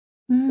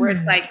 where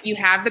it's like you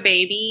have the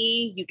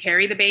baby, you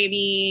carry the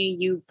baby,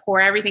 you pour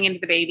everything into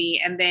the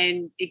baby, and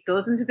then it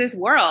goes into this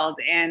world.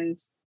 And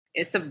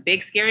it's a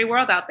big, scary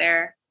world out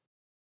there.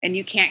 and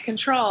you can't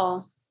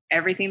control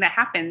everything that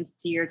happens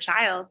to your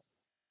child.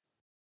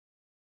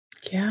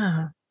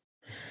 Yeah.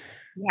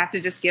 You have to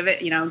just give it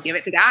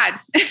to God.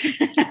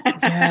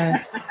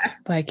 Yes.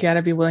 Like you got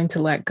to be willing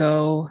to let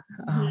go.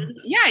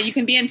 Yeah, you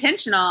can be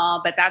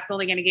intentional, but that's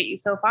only going to get you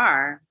so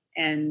far.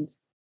 And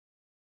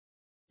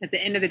at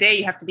the end of the day,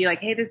 you have to be like,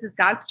 hey, this is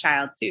God's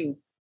child too,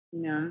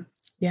 you know?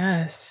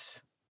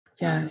 Yes.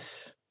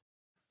 Yes.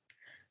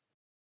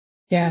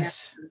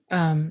 Yes.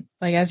 Yeah.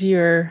 Like as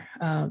you're,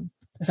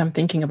 as I'm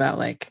thinking about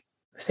like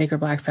sacred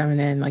Black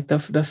feminine, like the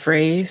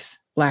phrase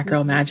Black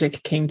girl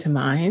magic came to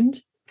mind.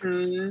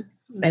 Mm-hmm.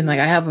 And like,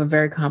 I have a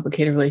very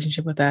complicated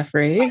relationship with that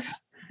phrase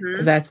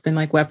because that's been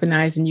like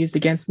weaponized and used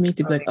against me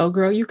to be like, oh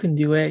girl, you can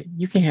do it.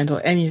 You can handle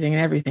anything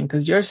and everything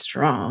because you're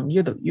strong.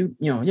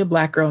 You're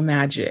Black girl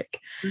magic.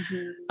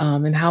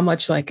 And how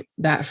much like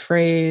that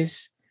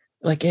phrase,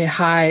 like it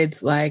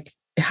hides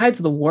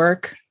the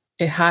work.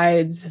 It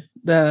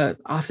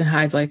often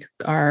hides like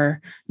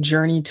our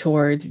journey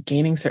towards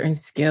gaining certain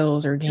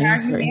skills or gaining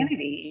certain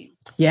humanity.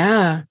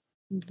 Yeah.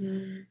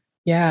 Mm-hmm.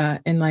 Yeah.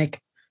 And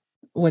like,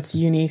 what's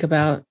unique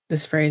about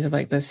this phrase of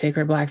like the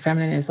sacred Black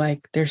feminine is like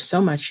there's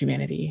so much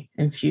humanity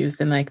infused,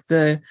 and like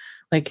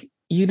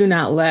you do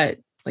not let, at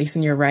least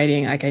in your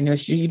writing, like I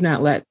noticed you do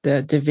not let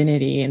the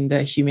divinity and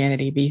the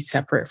humanity be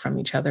separate from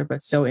each other,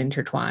 but so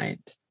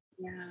intertwined.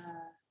 Yeah,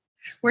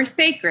 we're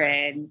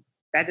sacred.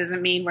 That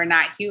doesn't mean we're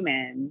not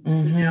human, you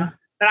know.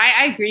 But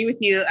I agree with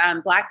you.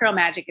 Black girl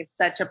magic is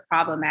such a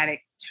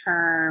problematic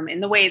term in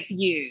the way it's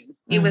used.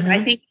 It was,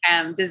 I think,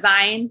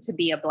 designed to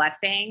be a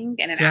blessing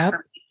and an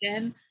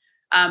affirmation.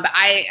 But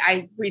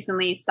I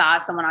recently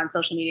saw someone on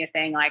social media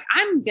saying like,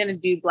 I'm going to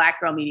do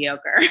Black girl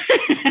mediocre,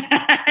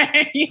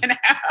 you know?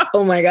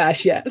 Oh my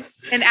gosh. Yes.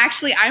 And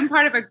actually I'm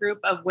part of a group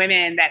of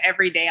women that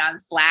every day on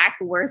Slack,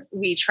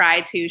 we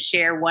try to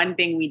share one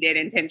thing we did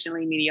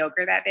intentionally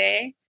mediocre that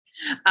day,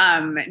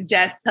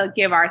 just to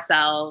give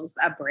ourselves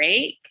a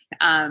break.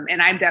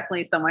 And I'm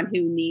definitely someone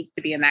who needs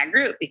to be in that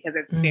group because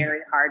it's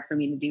very hard for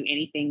me to do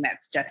anything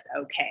that's just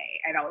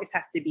okay. It always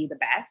has to be the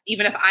best,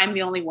 even if I'm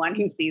the only one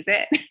who sees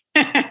it,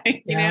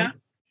 you know?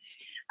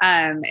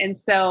 And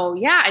so,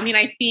 yeah, I mean,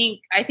 I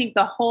think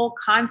the whole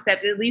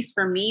concept, at least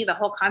for me, the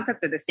whole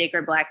concept of the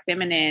sacred Black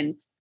feminine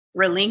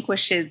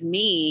relinquishes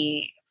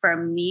me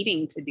from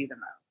needing to do the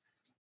most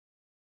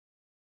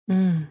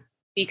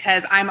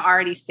because I'm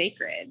already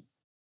sacred.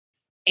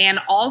 And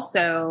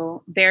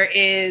also there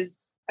is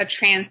a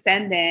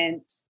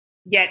transcendent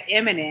yet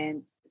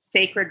immanent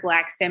sacred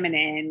Black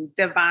feminine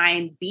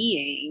divine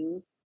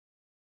being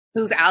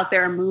who's out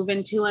there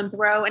moving to and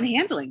fro and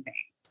handling things.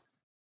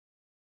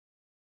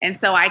 And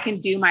so I can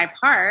do my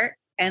part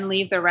and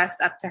leave the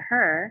rest up to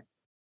her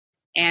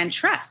and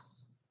trust.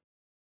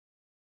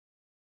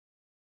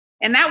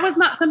 And that was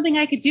not something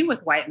I could do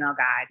with white male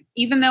God,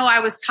 even though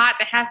I was taught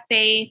to have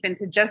faith and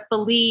to just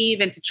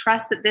believe and to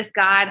trust that this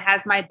God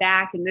has my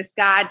back and this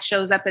God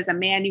shows up as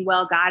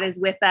Emmanuel, God is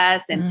with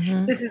us.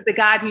 And this is the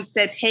God who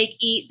said, take,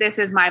 eat, this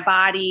is my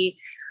body.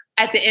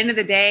 At the end of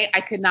the day,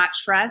 I could not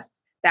trust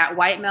that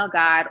white male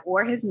God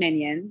or his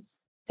minions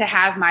to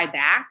have my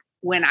back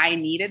when I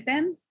needed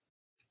them.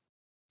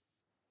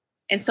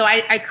 And so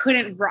I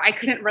couldn't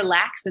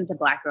relax into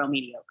Black girl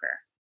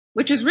mediocre,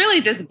 which is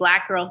really just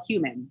Black girl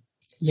human.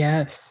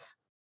 Yes.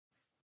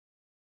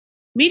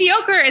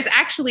 Mediocre is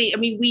actually, I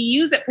mean, we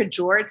use it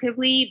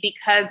pejoratively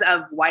because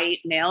of white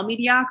male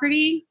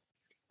mediocrity,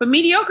 but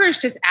mediocre is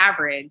just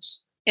average,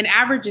 and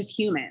average is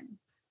human.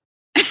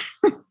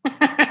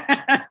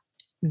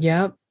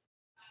 Yep.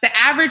 The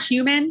average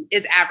human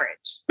is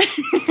average.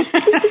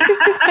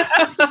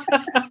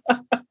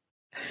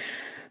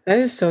 That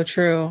is so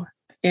true.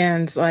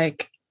 And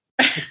like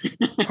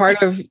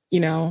part of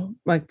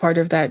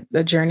that,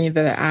 the journey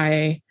that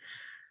I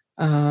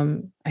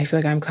feel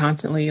like I'm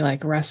constantly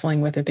like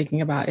wrestling with and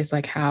thinking about is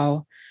like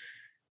how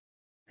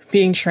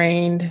being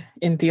trained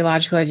in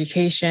theological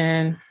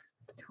education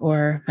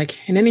or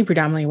like in any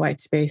predominantly white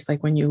space,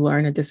 like when you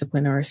learn a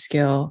discipline or a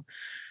skill,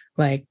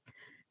 like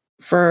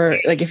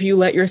if you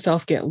let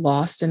yourself get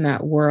lost in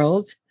that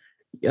world,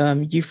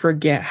 you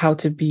forget how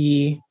to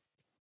be,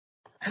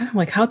 I don't know,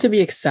 like how to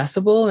be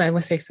accessible. And I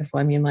would say accessible,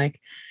 I mean like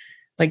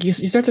you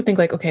start to think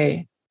like,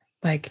 okay,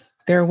 like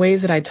there are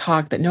ways that I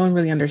talk that no one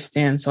really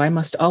understands. So I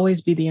must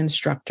always be the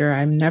instructor.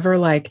 I'm never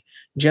like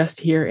just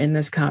here in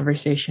this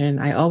conversation.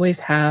 I always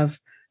have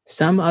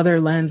some other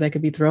lens I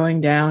could be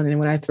throwing down. And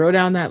when I throw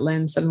down that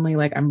lens, suddenly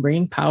like I'm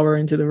bringing power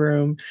into the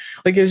room.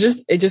 Like it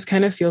just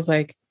kind of feels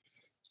like,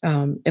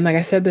 and like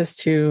I said this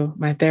to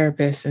my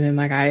therapist, and then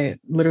like I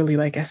literally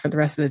like I spent the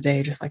rest of the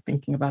day just like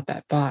thinking about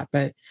that thought.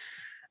 But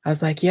I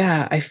was like,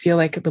 yeah, I feel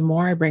like the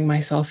more I bring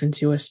myself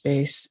into a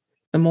space,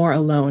 the more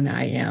alone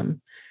I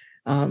am.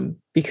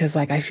 Because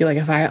like, I feel like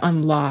if I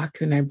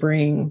unlock and I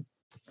bring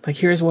like,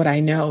 here's what I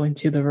know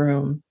into the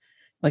room,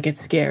 like it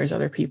scares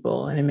other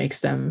people and it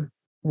makes them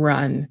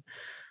run.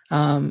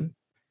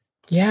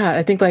 Yeah,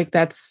 I think like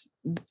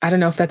I don't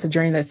know if that's a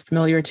journey that's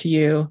familiar to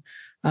you.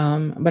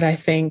 But I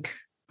think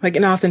like,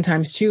 and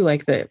oftentimes too,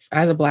 like that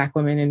as a Black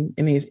woman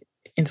in these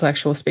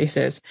intellectual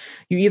spaces,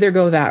 you either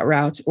go that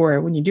route, or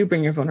when you do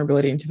bring your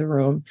vulnerability into the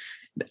room,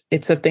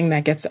 it's a thing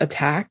that gets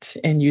attacked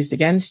and used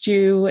against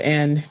you,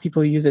 and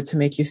people use it to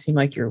make you seem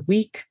like you're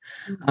weak.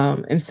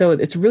 And so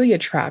it's really a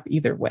trap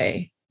either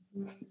way.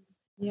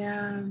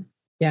 Yeah.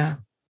 Yeah.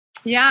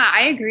 Yeah,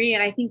 I agree.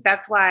 And I think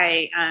that's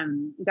why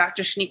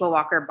Dr. Shaniqua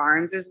Walker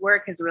Barnes's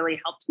work has really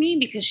helped me,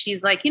 because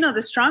she's like,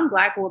 the strong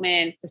Black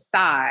woman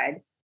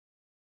facade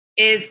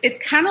it's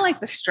kind of like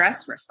the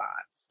stress response.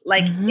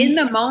 Like in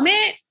the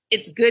moment,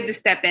 it's good to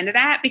step into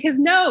that, because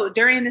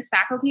during this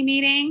faculty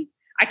meeting,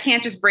 I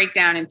can't just break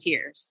down in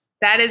tears.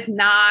 That is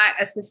not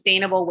a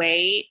sustainable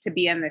way to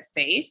be in this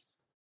space.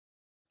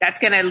 That's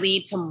going to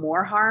lead to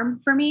more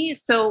harm for me.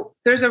 So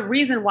there's a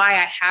reason why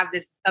I have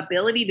this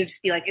ability to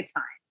just be like, it's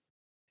fine.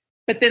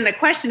 But then the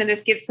question, and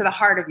this gets to the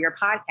heart of your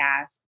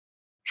podcast,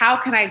 how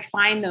can I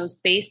find those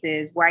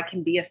spaces where I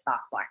can be a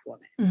soft Black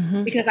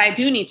woman? Because I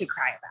do need to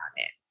cry about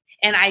it.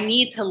 And I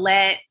need to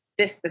let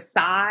this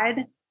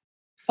facade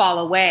fall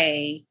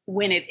away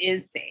when it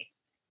is safe,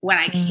 when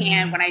I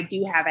can, when I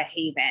do have a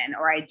haven,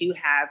 or I do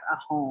have a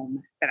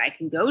home that I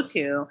can go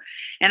to.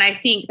 And I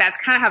think that's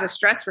kind of how the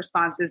stress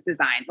response is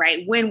designed,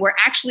 right? When we're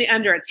actually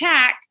under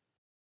attack,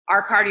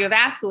 our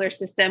cardiovascular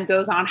system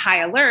goes on high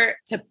alert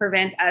to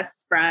prevent us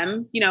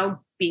from,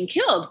 being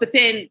killed. But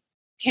then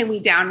can we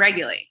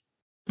downregulate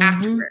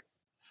afterward?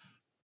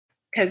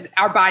 Because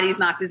our body is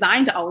not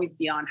designed to always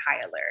be on high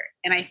alert.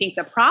 And I think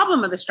the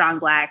problem of the strong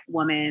Black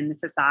woman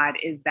facade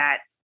is that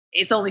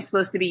it's only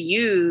supposed to be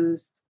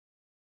used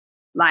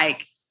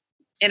like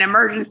in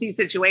emergency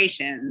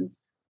situations.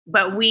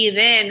 But we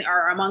then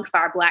are amongst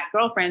our Black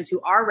girlfriends who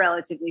are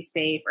relatively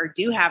safe or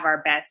do have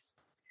our best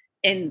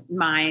in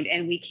mind,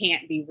 and we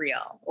can't be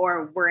real,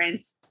 or we're in,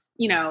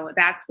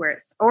 that's where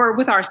it's, or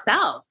with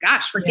ourselves.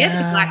 Gosh, forget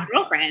the Black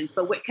girlfriends,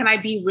 but what can I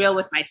be real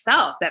with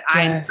myself, that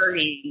I'm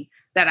hurting,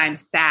 that I'm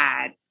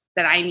sad,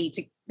 that I need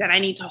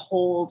to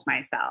hold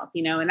myself,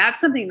 and that's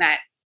something that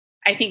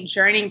I think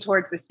journeying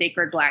towards the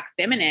sacred Black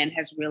feminine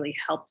has really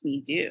helped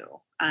me do.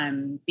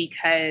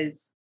 Because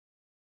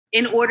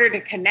in order to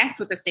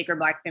connect with the sacred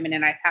Black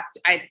feminine,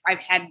 I've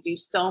had to do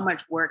so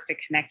much work to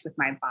connect with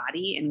my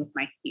body and with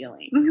my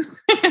feelings,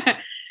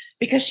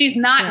 because she's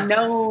not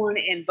known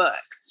in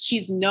books.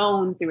 She's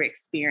known through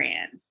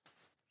experience.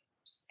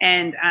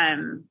 And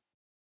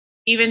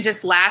even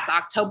just last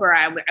October,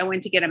 I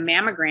went to get a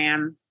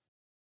mammogram,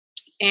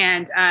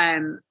 and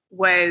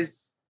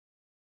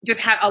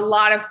had a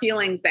lot of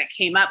feelings that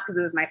came up because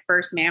it was my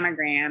first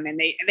mammogram, and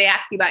they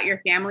ask you about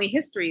your family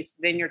history. So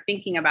then you're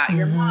thinking about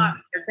your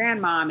mom, your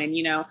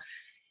grandmom,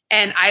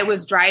 and I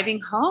was driving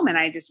home and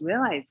I just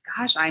realized,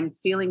 gosh, I'm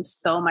feeling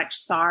so much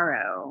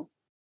sorrow,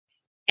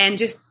 and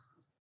just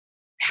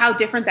how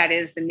different that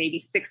is than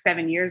maybe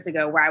 6-7 years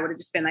ago, where I would have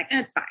just been like,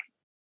 it's fine.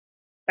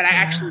 But I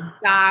actually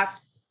stopped.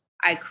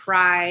 I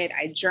cried.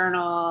 I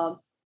journaled.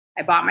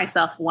 I bought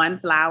myself one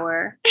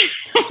flower.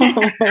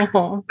 We're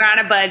on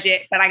a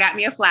budget, but I got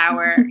me a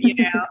flower,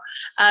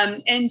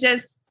 and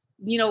just,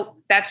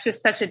 that's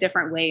just such a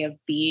different way of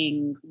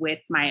being with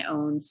my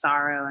own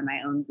sorrow and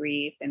my own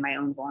grief and my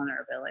own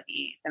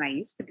vulnerability than I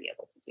used to be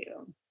able to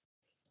do.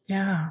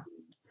 Yeah.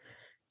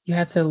 You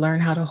had to learn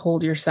how to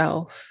hold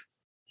yourself.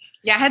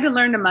 Yeah. I had to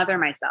learn to mother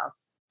myself.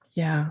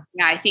 Yeah.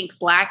 Yeah. I think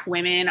Black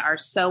women are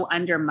so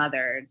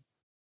undermothered.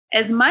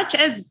 As much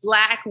as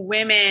Black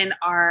women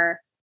are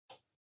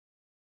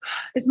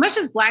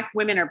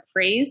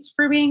praised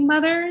for being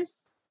mothers,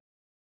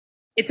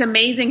 it's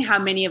amazing how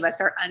many of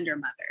us are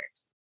undermothered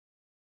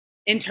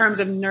in terms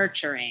of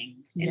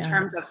nurturing, in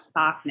terms of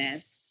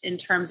softness, in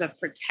terms of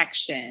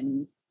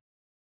protection,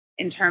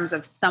 in terms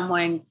of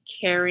someone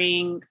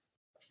caring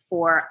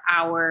for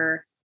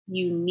our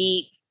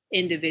unique,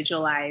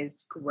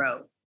 individualized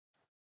growth.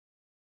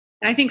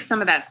 And I think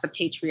some of that's the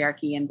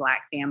patriarchy in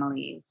Black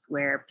families,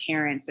 where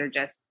parents are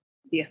just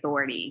the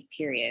authority,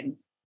 period.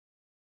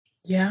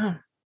 Yeah.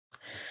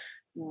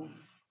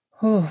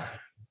 Oh,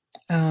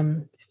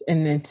 and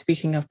then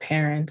speaking of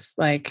parents,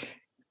 like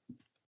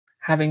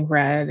having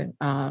read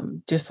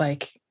just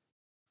like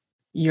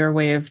your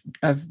way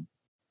of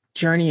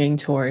journeying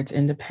towards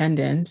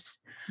independence,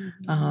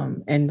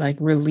 and like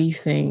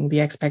releasing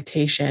the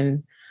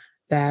expectation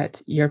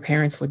that your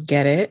parents would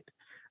get it,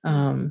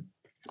 and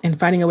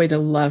finding a way to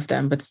love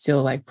them, but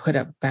still like put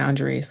up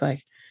boundaries,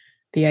 like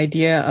the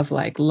idea of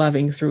like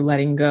loving through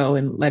letting go,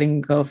 and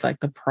letting go of like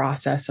the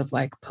process of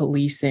like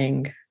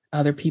policing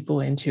other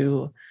people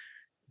into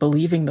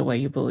believing the way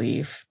you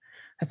believe.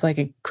 That's like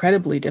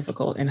incredibly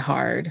difficult and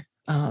hard.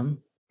 So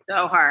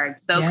hard,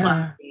 so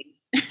clumsy.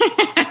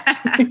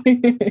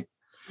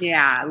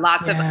 Yeah,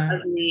 lots of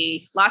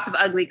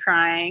ugly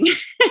crying.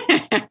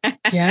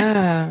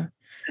 Yeah.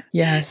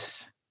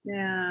 Yes.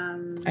 Yeah.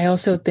 I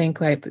also think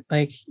like,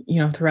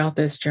 throughout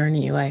this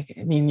journey, like,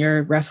 I mean,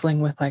 you're wrestling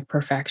with like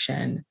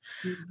perfection.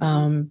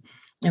 And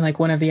like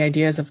one of the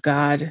ideas of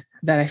God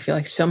that I feel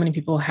like so many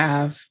people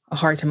have a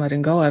hard time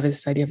letting go of is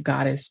this idea of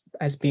God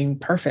as being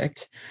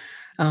perfect.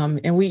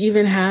 And we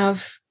even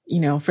have,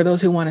 for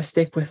those who want to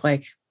stick with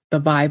like the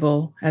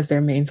Bible as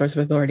their main source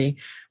of authority.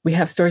 We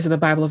have stories of the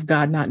Bible of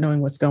God not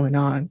knowing what's going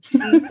on.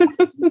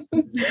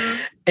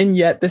 And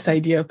yet this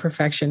idea of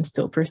perfection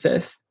still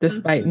persists,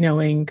 despite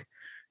knowing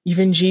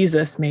even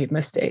Jesus made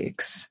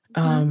mistakes.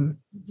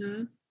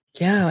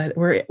 Yeah,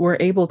 we're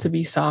able to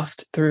be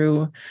soft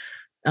through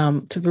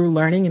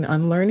learning and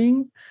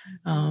unlearning,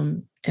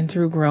 and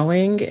through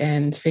growing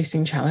and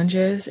facing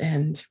challenges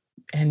and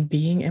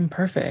being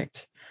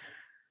imperfect.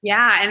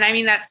 Yeah. And I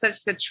mean, that's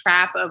such the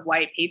trap of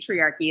white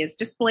patriarchy, is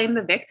just blame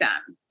the victim,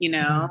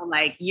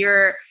 like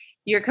you're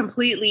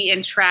completely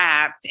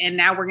entrapped, and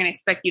now we're going to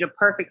expect you to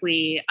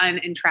perfectly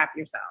entrap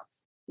yourself,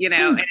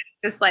 and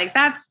it's just like,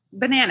 that's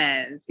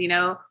bananas,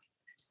 The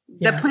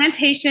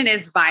plantation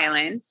is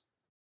violent.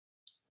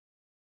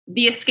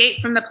 The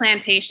escape from the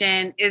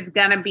plantation is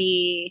going to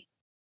be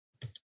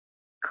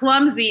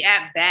clumsy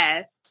at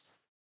best,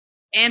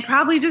 and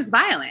probably just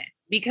violent,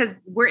 because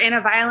we're in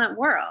a violent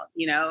world.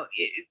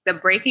 The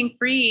breaking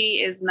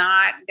free is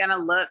not going to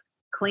look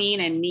clean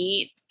and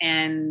neat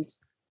and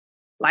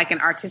like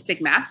an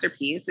artistic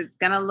masterpiece. It's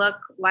going to look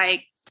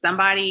like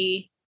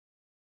somebody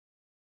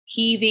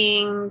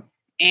heaving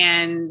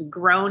and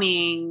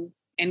groaning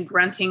and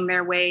grunting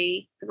their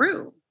way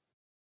through.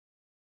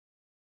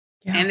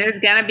 Yeah. And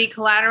there's going to be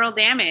collateral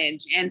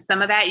damage. And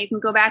some of that you can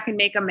go back and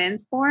make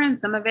amends for. And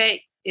some of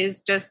it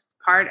is just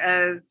part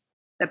of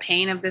the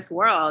pain of this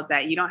world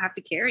that you don't have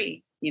to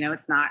carry.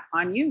 It's not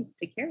on you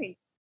to carry.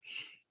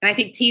 And I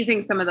think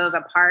teasing some of those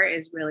apart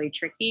is really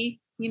tricky,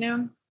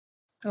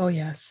 Oh,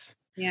 yes.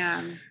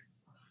 Yeah.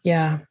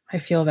 Yeah, I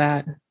feel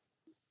that.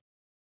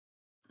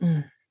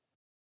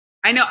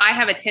 I know I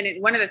have a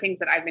tendency. One of the things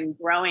that I've been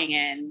growing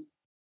in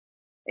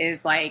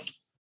is like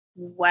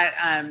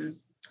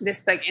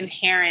this like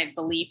inherent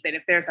belief that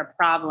if there's a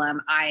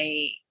problem,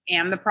 I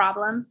am the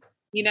problem,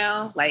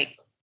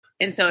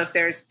 and so if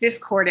there's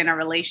discord in a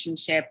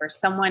relationship, or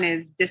someone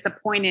is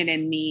disappointed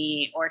in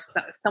me, or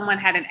someone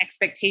had an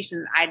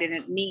expectation that I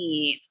didn't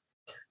meet,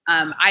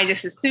 I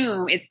just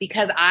assume it's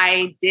because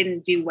I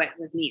didn't do what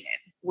was needed.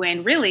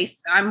 When really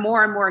I'm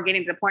more and more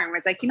getting to the point where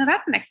it's like,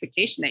 that's an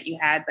expectation that you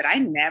had, but I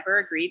never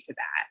agreed to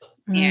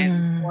that.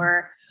 And,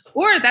 or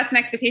that's an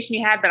expectation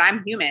you had, but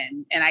I'm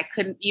human and I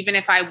couldn't, even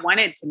if I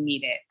wanted to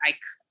meet it,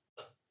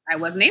 I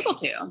wasn't able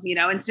to,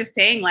 it's just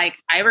saying like,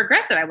 I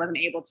regret that I wasn't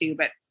able to,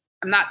 but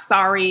I'm not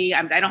sorry.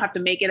 I don't have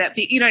to make it up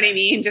to you. You know what I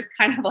mean? Just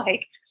kind of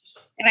like,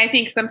 and I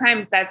think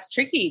sometimes that's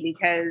tricky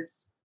because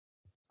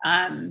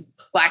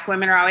Black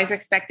women are always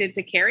expected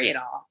to carry it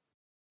all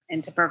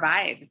and to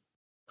provide.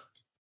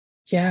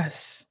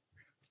 Yes.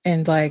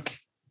 And like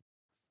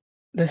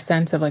the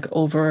sense of like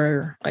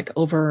over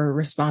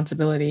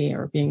responsibility,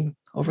 or being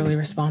overly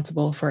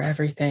responsible for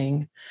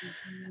everything.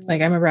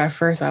 Like I remember at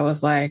first I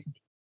was like,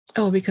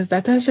 oh, because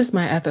that's just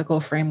my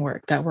ethical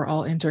framework, that we're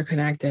all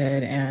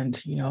interconnected.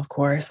 And, of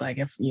course, like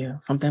if,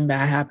 something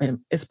bad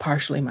happened, it's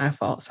partially my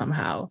fault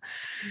somehow.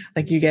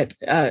 Like you get,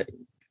 at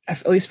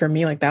least for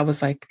me, like that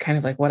was like kind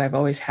of like what I've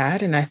always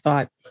had. And I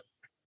thought,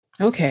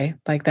 okay,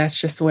 like that's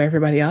just where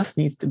everybody else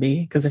needs to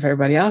be. Because if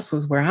everybody else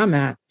was where I'm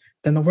at,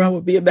 then the world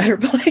would be a better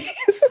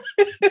place.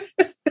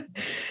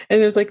 And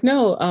there's like,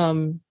 no,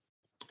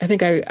 I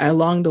think I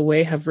along the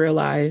way have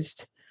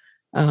realized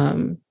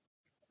that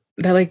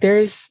like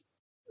there's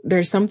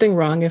something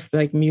wrong if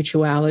like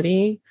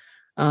mutuality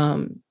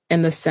and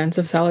the sense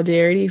of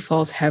solidarity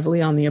falls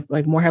heavily on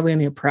more heavily on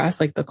the oppressed,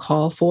 like the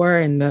call for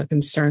and the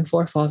concern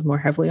for falls more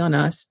heavily on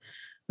us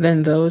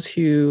than those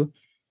who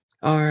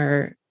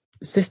are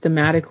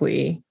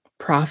systematically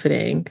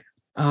profiting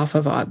off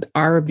of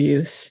our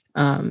abuse,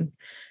 and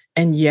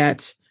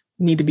yet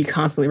need to be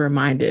constantly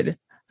reminded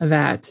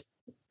that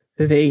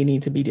they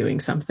need to be doing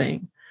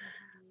something.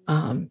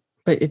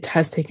 But it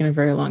has taken a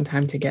very long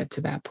time to get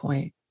to that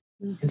point.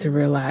 And to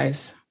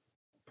realize,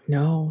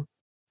 no,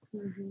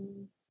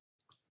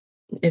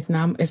 it's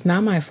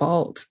not my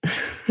fault.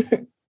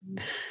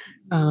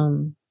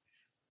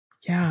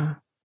 Yeah.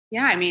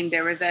 Yeah. I mean,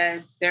 there's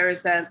a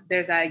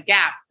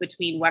gap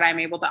between what I'm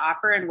able to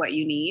offer and what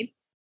you need.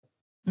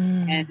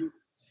 And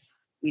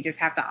we just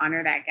have to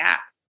honor that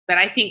gap. But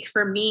I think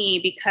for me,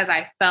 because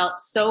I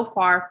felt so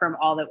far from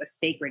all that was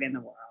sacred in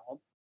the world,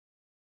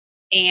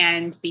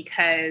 and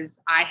because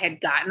I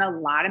had gotten a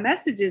lot of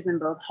messages in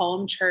both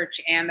home,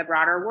 church, and the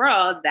broader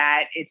world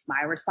that it's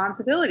my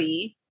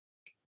responsibility,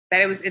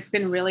 that it's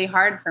been really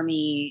hard for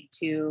me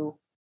to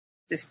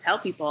just tell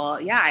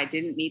people, yeah, I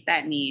didn't meet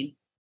that need.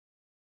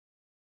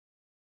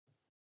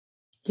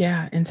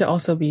 Yeah. And to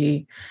also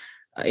be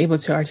able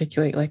to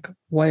articulate like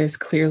what is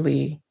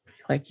clearly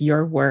like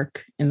your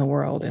work in the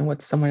world and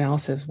what's someone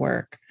else's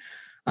work.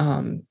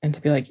 And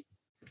to be like,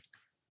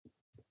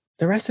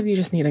 the rest of you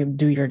just need to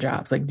do your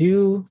jobs, like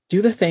do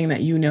the thing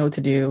that you know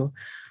to do.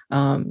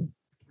 And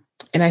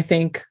I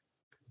think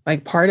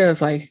like part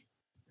of like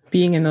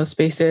being in those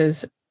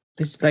spaces,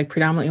 this like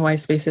predominantly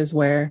white spaces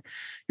where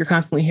you're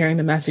constantly hearing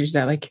the message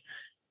that like,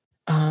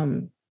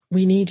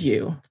 we need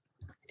you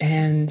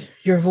and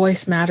your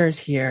voice matters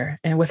here.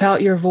 And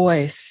without your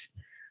voice,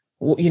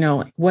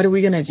 like, what are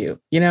we going to do?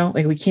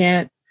 Like we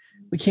can't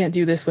we can't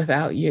do this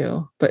without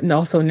you. But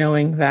also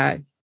knowing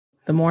that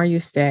the more you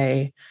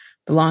stay,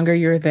 the longer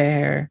you're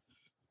there,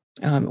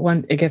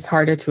 it gets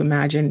harder to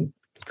imagine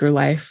your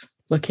life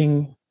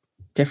looking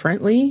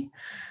differently.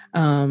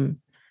 And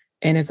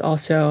it's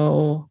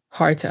also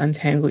hard to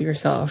untangle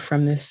yourself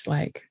from this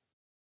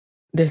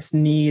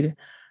need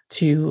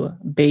to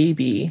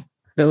baby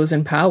those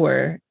in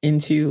power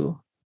into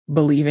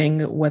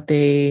believing what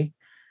they,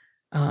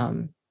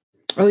 or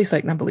at least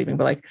like not believing,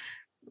 but like,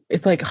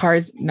 it's like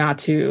hard not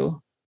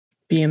to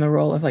be in the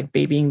role of like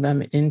babying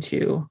them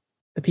into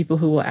the people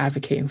who will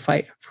advocate and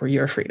fight for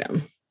your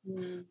freedom.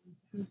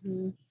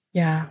 Mm-hmm.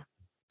 Yeah.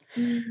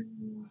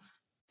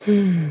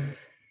 Mm-hmm.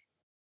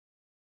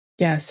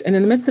 Yes. And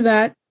in the midst of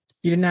that,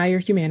 you deny your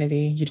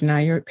humanity, you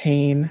deny your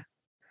pain,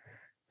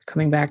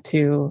 coming back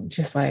to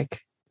just like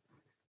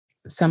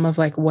some of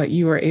like what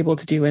you were able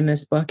to do in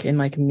this book and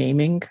like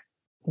naming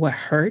what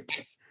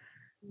hurt,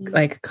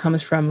 like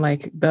comes from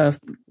like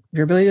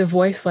your ability to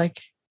voice, like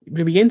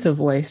to begin to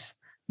voice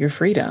your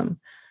freedom.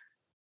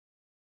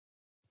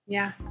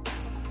 Yeah.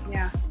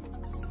 Yeah.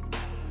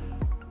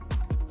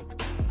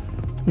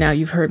 Now,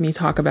 you've heard me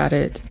talk about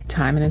it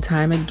time and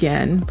time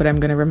again, but I'm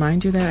going to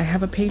remind you that I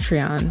have a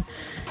Patreon.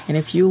 And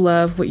if you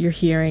love what you're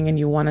hearing and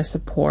you want to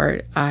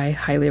support, I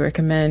highly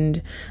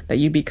recommend that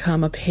you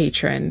become a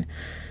patron.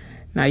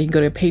 Now you can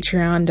go to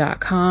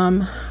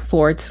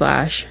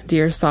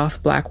patreon.com/Dear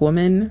Soft Black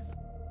Woman.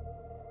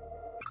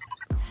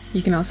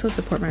 You can also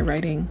support my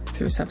writing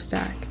through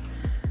Substack.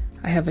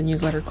 I have a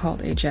newsletter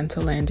called A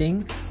Gentle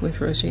Landing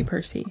with Rose J.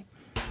 Percy.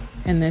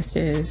 And this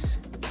is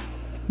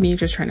me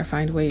just trying to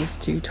find ways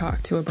to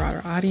talk to a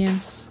broader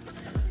audience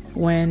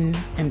when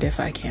and if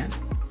I can.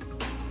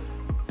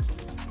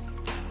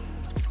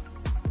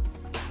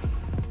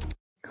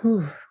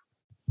 Whew.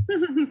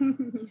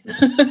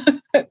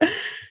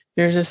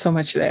 There's just so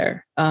much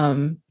there.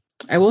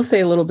 I will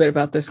say a little bit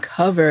about this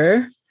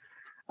cover.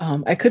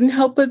 I couldn't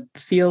help but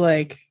feel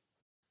like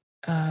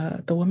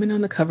the woman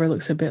on the cover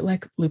looks a bit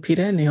like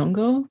Lupita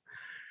Nyong'o.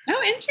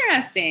 Oh,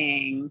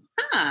 interesting.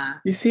 Huh.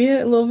 You see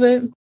it a little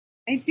bit?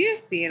 I do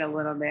see it a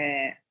little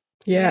bit.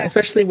 Yeah,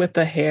 especially with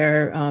the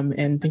hair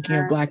and thinking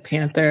of Black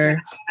Panther.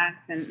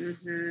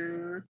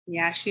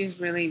 Yeah, she's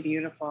really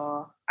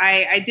beautiful.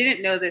 I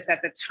didn't know this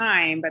at the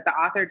time, but the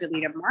author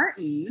Delita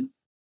Martin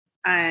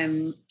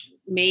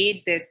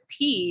made this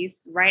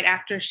piece right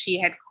after she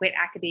had quit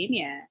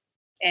academia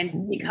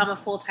and become a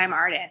full-time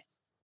artist.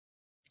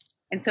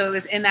 And so it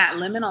was in that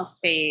liminal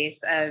space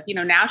of,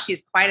 now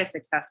she's quite a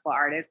successful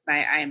artist.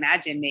 I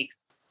imagine makes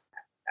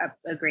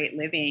a great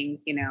living.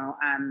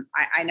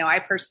 I know I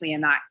personally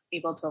am not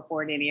able to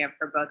afford any of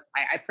her books.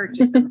 I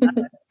purchased them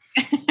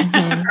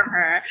from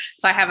her,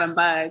 so I have a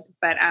mug.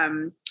 But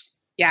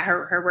yeah,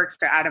 her works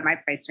are out of my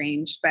price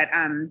range. But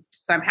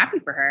so I'm happy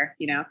for her.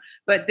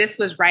 But this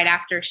was right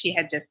after she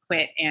had just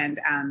quit and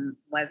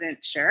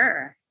wasn't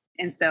sure.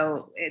 And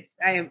so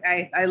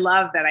I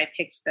love that I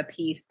picked the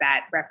piece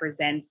that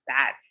represents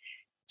that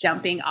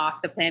jumping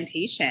off the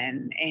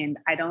plantation. And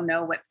I don't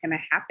know what's going to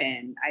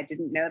happen. I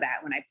didn't know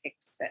that when I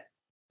picked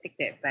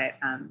it, but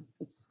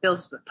it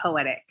feels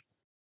poetic.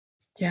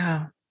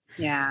 Yeah.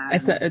 Yeah.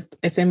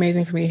 It's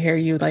amazing for me to hear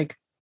you like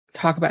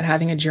talk about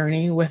having a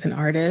journey with an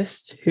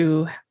artist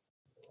who,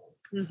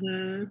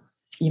 her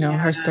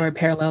story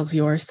parallels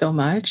yours so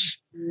much.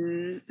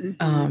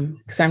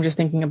 Because I'm just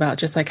thinking about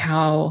just like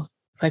how,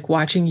 like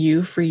watching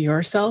you free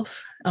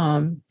yourself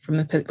from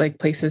the like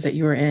places that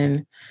you were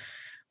in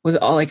was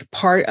all like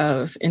part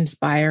of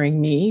inspiring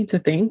me to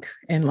think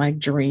and like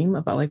dream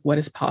about like what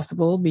is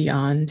possible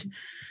beyond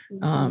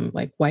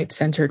like white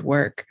centered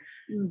work.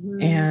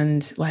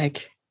 And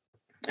like,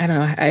 I don't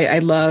know, I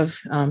love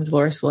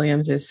Dolores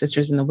Williams'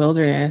 Sisters in the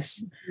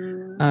Wilderness.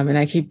 And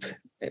I keep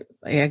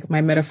like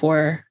my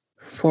metaphor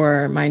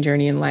for my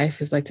journey in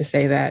life is like to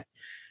say that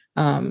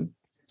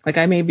like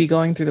I may be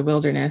going through the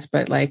wilderness,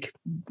 but like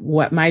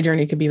what my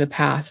journey could be the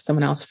path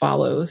someone else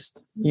follows,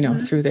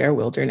 through their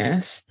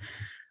wilderness.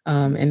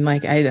 And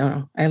like, I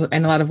don't know,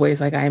 in a lot of ways,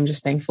 like I am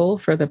just thankful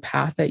for the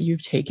path that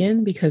you've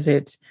taken because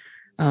it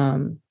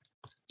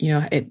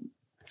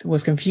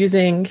was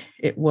confusing.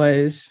 It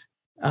was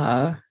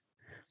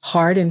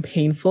hard and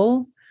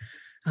painful.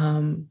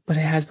 But it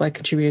has like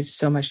contributed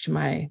so much to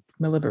my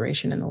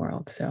liberation in the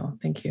world. So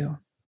thank you.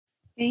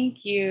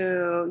 Thank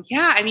you.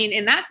 Yeah. I mean,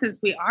 in that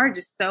sense, we are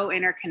just so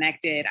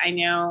interconnected. I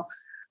know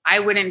I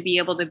wouldn't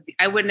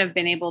have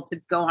been able to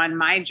go on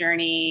my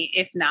journey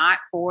if not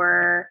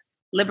for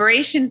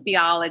liberation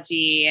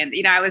theology. And,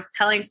 I was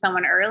telling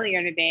someone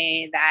earlier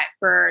today that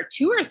for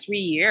 2 or 3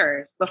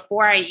 years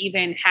before I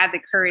even had the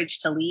courage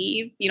to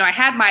leave, I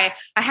had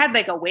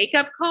like a wake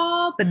up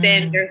call, but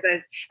then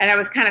and I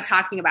was kind of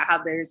talking about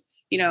how there's,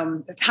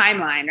 the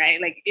timeline, right?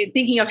 Like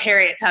thinking of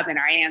Harriet Tubman,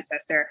 our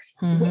ancestor,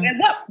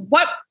 and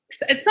what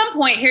at some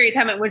point, Harriet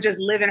Tubman would just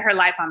live in her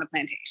life on the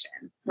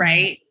plantation,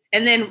 right?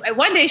 And then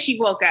one day she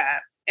woke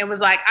up and was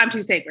like, I'm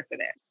too sacred for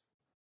this.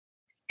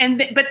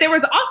 but there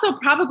was also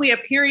probably a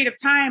period of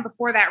time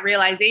before that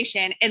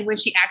realization and when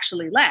she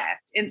actually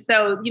left. And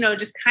so,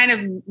 just kind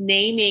of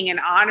naming and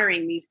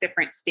honoring these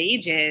different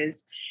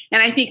stages.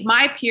 And I think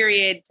my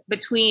period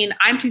between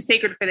I'm too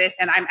sacred for this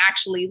and I'm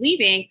actually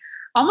leaving,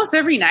 almost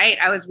every night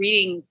I was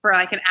reading for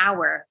like an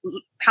hour,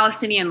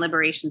 Palestinian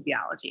liberation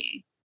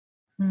theology.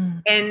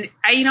 And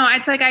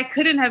it's like, I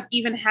couldn't have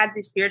even had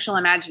the spiritual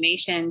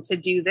imagination to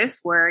do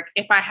this work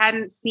if I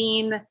hadn't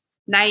seen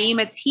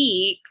Naima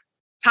Teague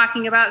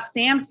talking about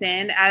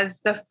Samson as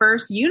the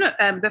first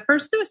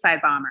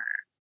suicide bomber,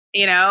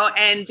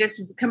 and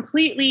just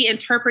completely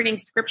interpreting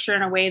scripture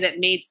in a way that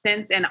made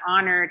sense and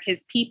honored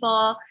his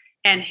people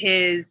and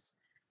his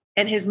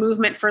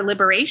movement for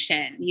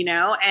liberation,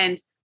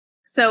 and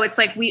so it's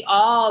like we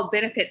all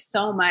benefit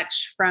so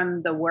much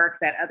from the work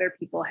that other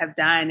people have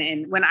done.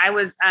 And when I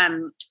was,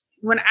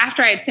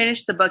 after I had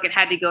finished the book, it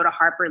had to go to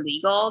Harper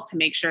Legal to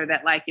make sure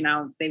that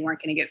they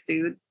weren't going to get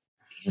sued.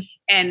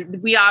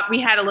 And we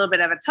had a little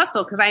bit of a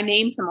tussle because I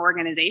named some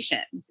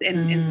organizations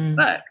in the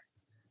book.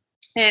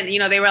 And,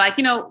 they were like,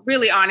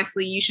 really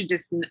honestly, you should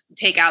just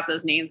take out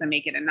those names and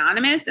make it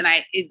anonymous. And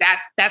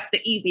that's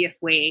the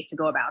easiest way to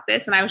go about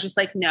this. And I was just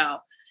like, no.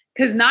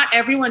 Because not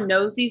everyone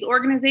knows these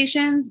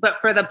organizations, but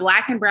for the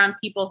Black and brown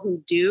people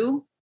who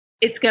do,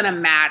 it's going to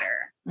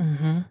matter.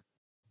 Mm-hmm.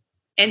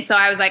 And so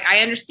I was like,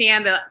 I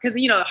understand that because,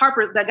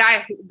 Harper, the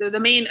guy, the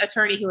main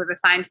attorney who was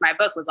assigned to my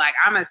book was like,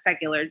 I'm a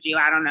secular Jew.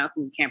 I don't know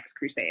who Campus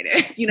Crusade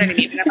is. You know what I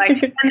mean? And I'm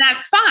like, and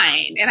that's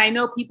fine. And I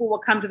know people will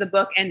come to the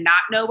book and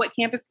not know what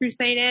Campus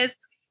Crusade is.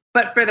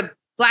 But for the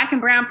Black and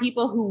brown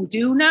people who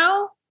do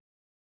know,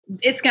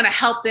 it's going to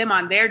help them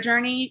on their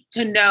journey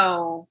to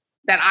know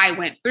that I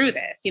went through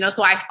this,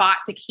 so I fought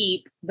to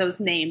keep those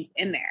names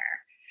in there.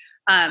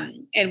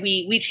 And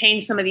we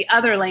changed some of the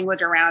other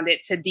language around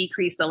it to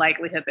decrease the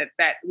likelihood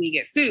that we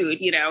get sued,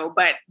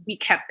 but we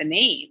kept the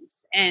names.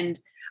 And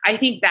I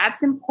think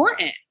that's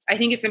important. I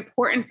think it's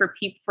important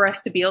for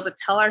us to be able to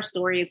tell our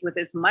stories with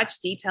as much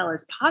detail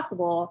as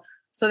possible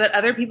so that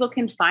other people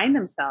can find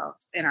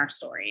themselves in our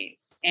stories.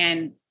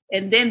 And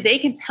then they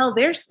can tell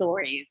their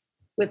stories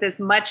with as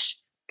much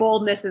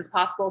boldness as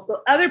possible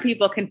so other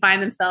people can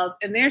find themselves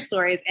in their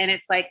stories. And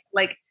it's like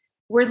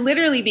we're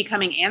literally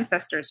becoming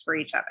ancestors for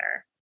each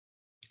other.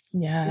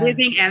 Yes.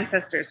 Living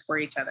ancestors for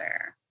each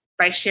other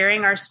by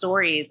sharing our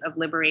stories of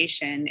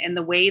liberation and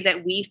the way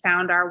that we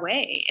found our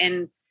way.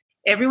 And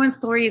everyone's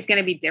story is going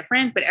to be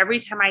different, but every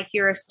time I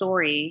hear a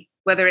story,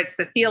 whether it's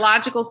the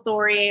theological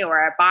story or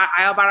a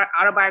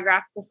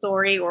autobiographical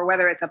story, or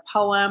whether it's a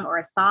poem or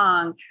a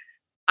song,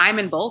 I'm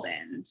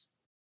emboldened.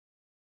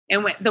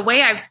 And the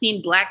way I've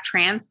seen Black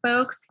trans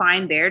folks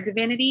find their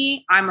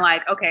divinity, I'm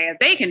like, okay, if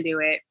they can do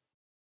it,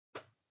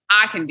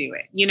 I can do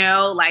it.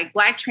 Like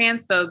Black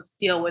trans folks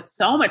deal with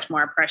so much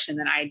more oppression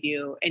than I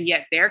do. And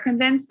yet they're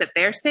convinced that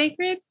they're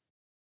sacred.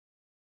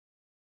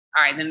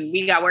 All right, then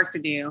we got work to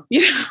do.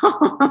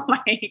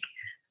 Like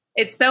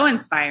it's so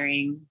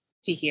inspiring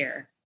to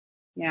hear.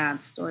 Yeah,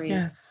 the story.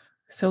 Yes.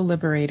 So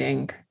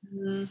liberating.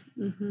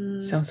 Mm-hmm.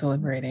 So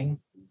liberating.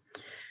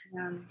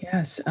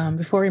 Yes.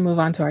 Before we move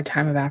on to our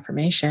time of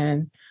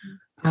affirmation,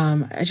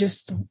 I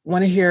just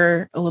want to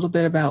hear a little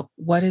bit about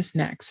what is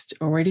next,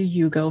 or where do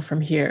you go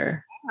from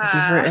here?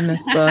 You've written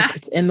this book,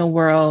 it's in the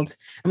world.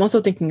 I'm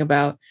also thinking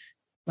about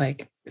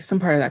like some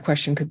part of that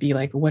question could be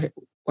like, what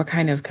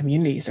kind of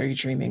communities are you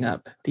dreaming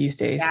up these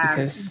days? Yeah.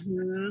 Because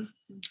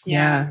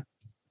yeah.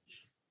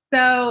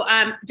 So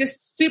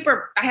just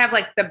super, I have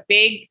like the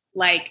big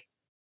like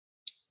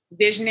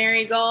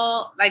visionary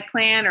goal, like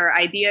plan or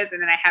ideas, and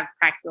then I have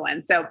practical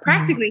ones. So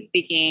practically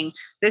speaking,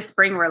 this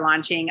spring we're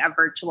launching a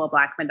virtual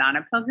Black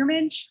Madonna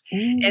pilgrimage.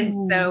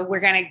 And so we're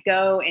going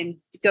to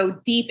go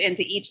deep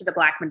into each of the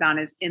Black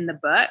Madonnas in the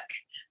book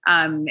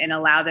and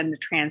allow them to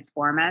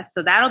transform us.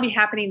 So that'll be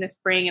happening this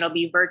spring. It'll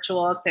be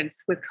virtual since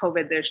with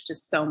COVID, there's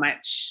just so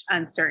much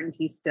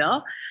uncertainty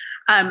still.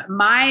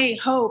 My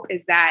hope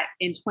is that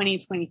in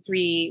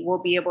 2023, we'll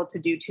be able to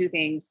do two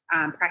things,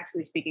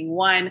 practically speaking.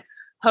 One,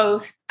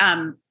 host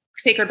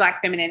sacred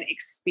Black feminine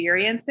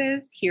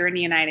experiences here in the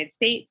United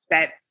States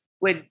that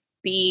would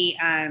be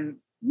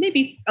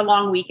maybe a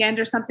long weekend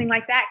or something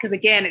like that. Because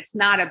again, it's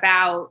not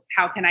about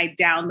how can I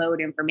download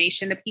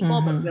information to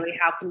people, but really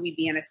how can we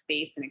be in a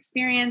space and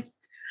experience.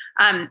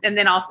 And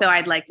then also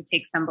I'd like to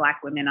take some Black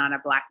women on a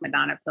Black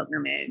Madonna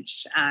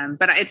pilgrimage.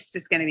 But it's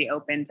just going to be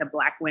open to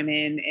Black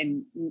women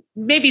and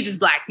maybe just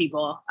Black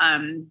people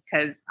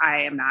because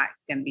I am not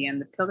going to be in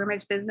the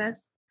pilgrimage business.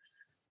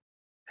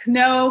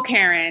 No,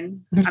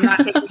 Karen, I'm not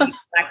taking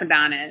Black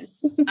Madonnas.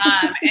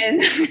 And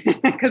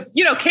because,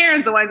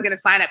 Karen's the one who's going to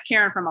sign up.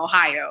 Karen from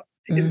Ohio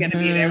is going to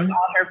be there with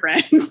all her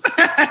friends,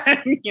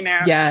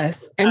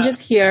 Yes. And just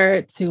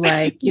here to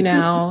like,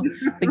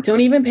 like,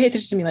 don't even pay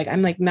attention to me. Like,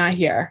 I'm like, not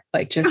here.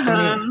 Like, just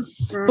don't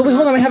even. But wait,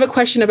 hold on. I have a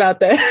question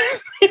about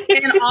this.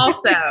 And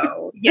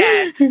also,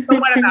 yes. But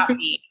what about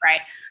me?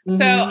 Right.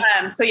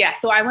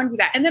 So I want to do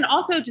that. And then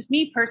also just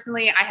me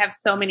personally, I have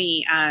so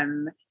many,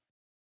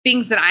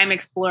 things that I'm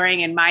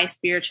exploring in my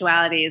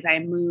spirituality as I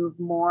move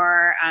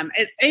more.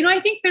 I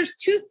think there's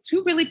two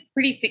really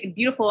pretty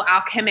beautiful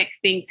alchemic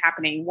things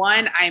happening.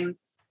 One, I'm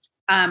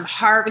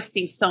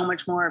harvesting so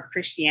much more of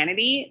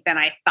Christianity than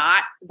I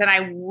thought that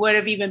I would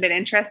have even been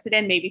interested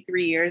in maybe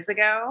 3 years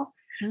ago.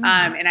 And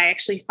I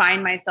actually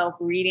find myself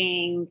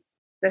reading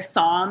the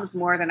Psalms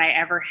more than I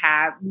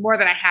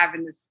have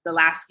in the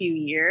last few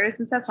years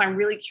and stuff. So I'm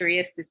really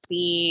curious to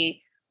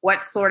see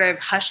what sort of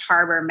hush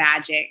harbor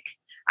magic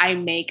I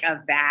make of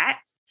that.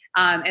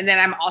 And then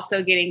I'm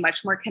also getting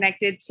much more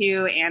connected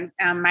to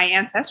my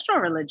ancestral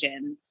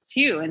religions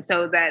too. And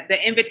so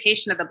the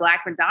invitation of the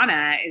Black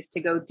Madonna is to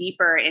go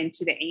deeper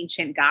into the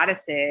ancient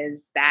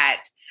goddesses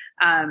that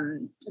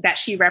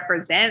she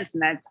represents.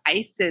 And that's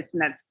Isis,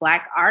 and that's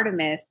Black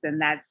Artemis,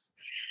 and that's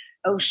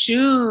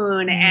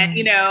Oshun. And,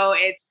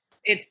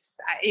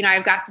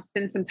 I've got to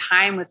spend some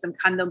time with some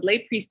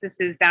Candomblé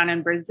priestesses down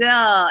in Brazil,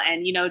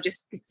 and,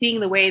 just seeing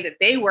the way that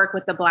they work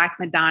with the Black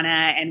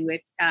Madonna and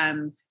with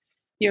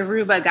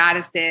Yoruba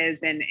goddesses.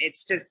 And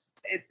it's just,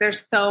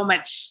 there's so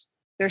much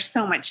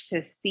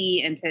to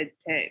see and to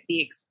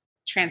be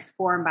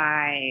transformed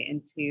by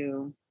and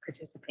to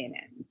participate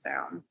in.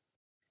 So.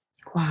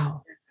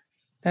 Wow.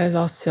 That is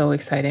all so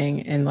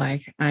exciting. And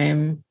like, I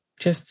am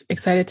just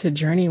excited to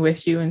journey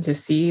with you and to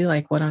see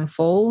like what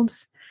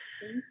unfolds.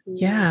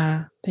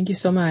 Yeah. Thank you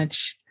so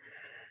much.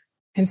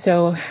 And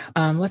so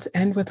let's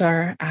end with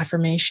our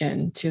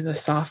affirmation to the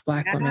soft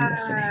Black women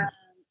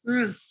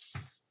listening.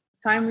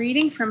 So I'm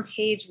reading from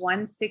page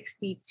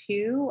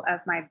 162 of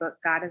my book,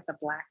 God is a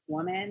Black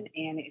Woman.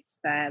 And it's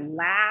the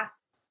last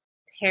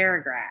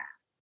paragraph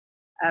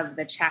of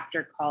the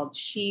chapter called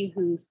She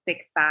Whose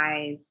Thick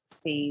Thighs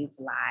Save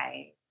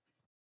Lives.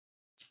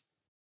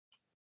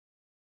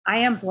 I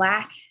am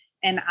Black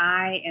and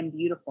I am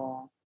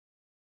beautiful.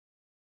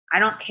 I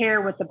don't care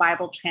what the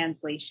Bible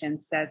translation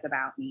says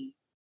about me.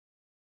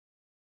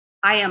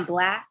 I am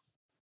Black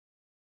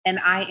and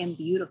I am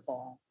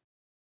beautiful.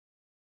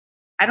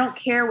 I don't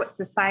care what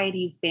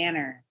society's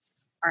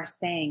banners are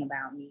saying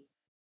about me.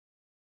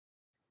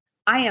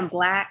 I am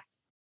Black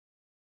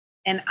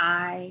and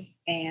I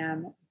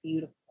am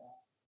beautiful.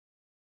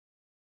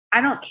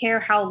 I don't care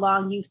how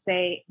long you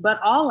say, but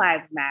all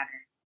lives matter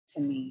to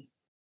me.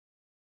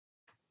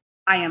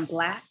 I am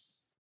Black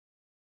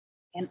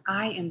and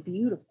I am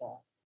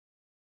beautiful.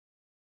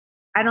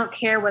 I don't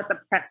care what the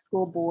prep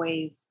school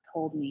boys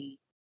told me.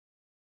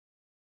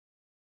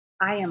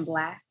 I am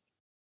Black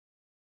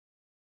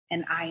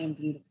and I am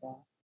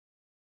beautiful.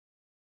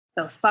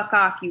 So fuck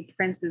off, you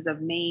princes of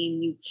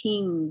Maine, you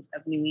kings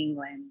of New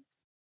England.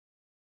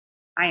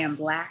 I am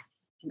Black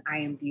and I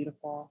am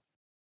beautiful.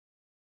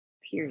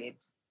 Period.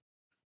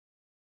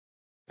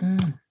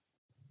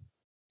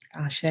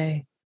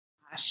 Ashe.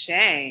 Ashe.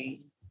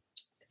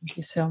 Thank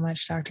you so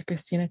much, Dr.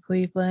 Christina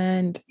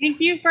Cleveland.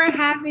 Thank you for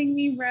having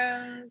me,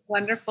 Rose.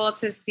 Wonderful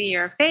to see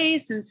your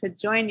face and to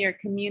join your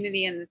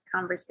community in this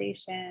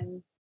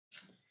conversation.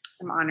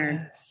 I'm honored.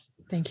 Yes,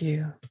 thank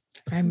you.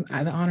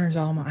 The honor is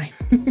all mine.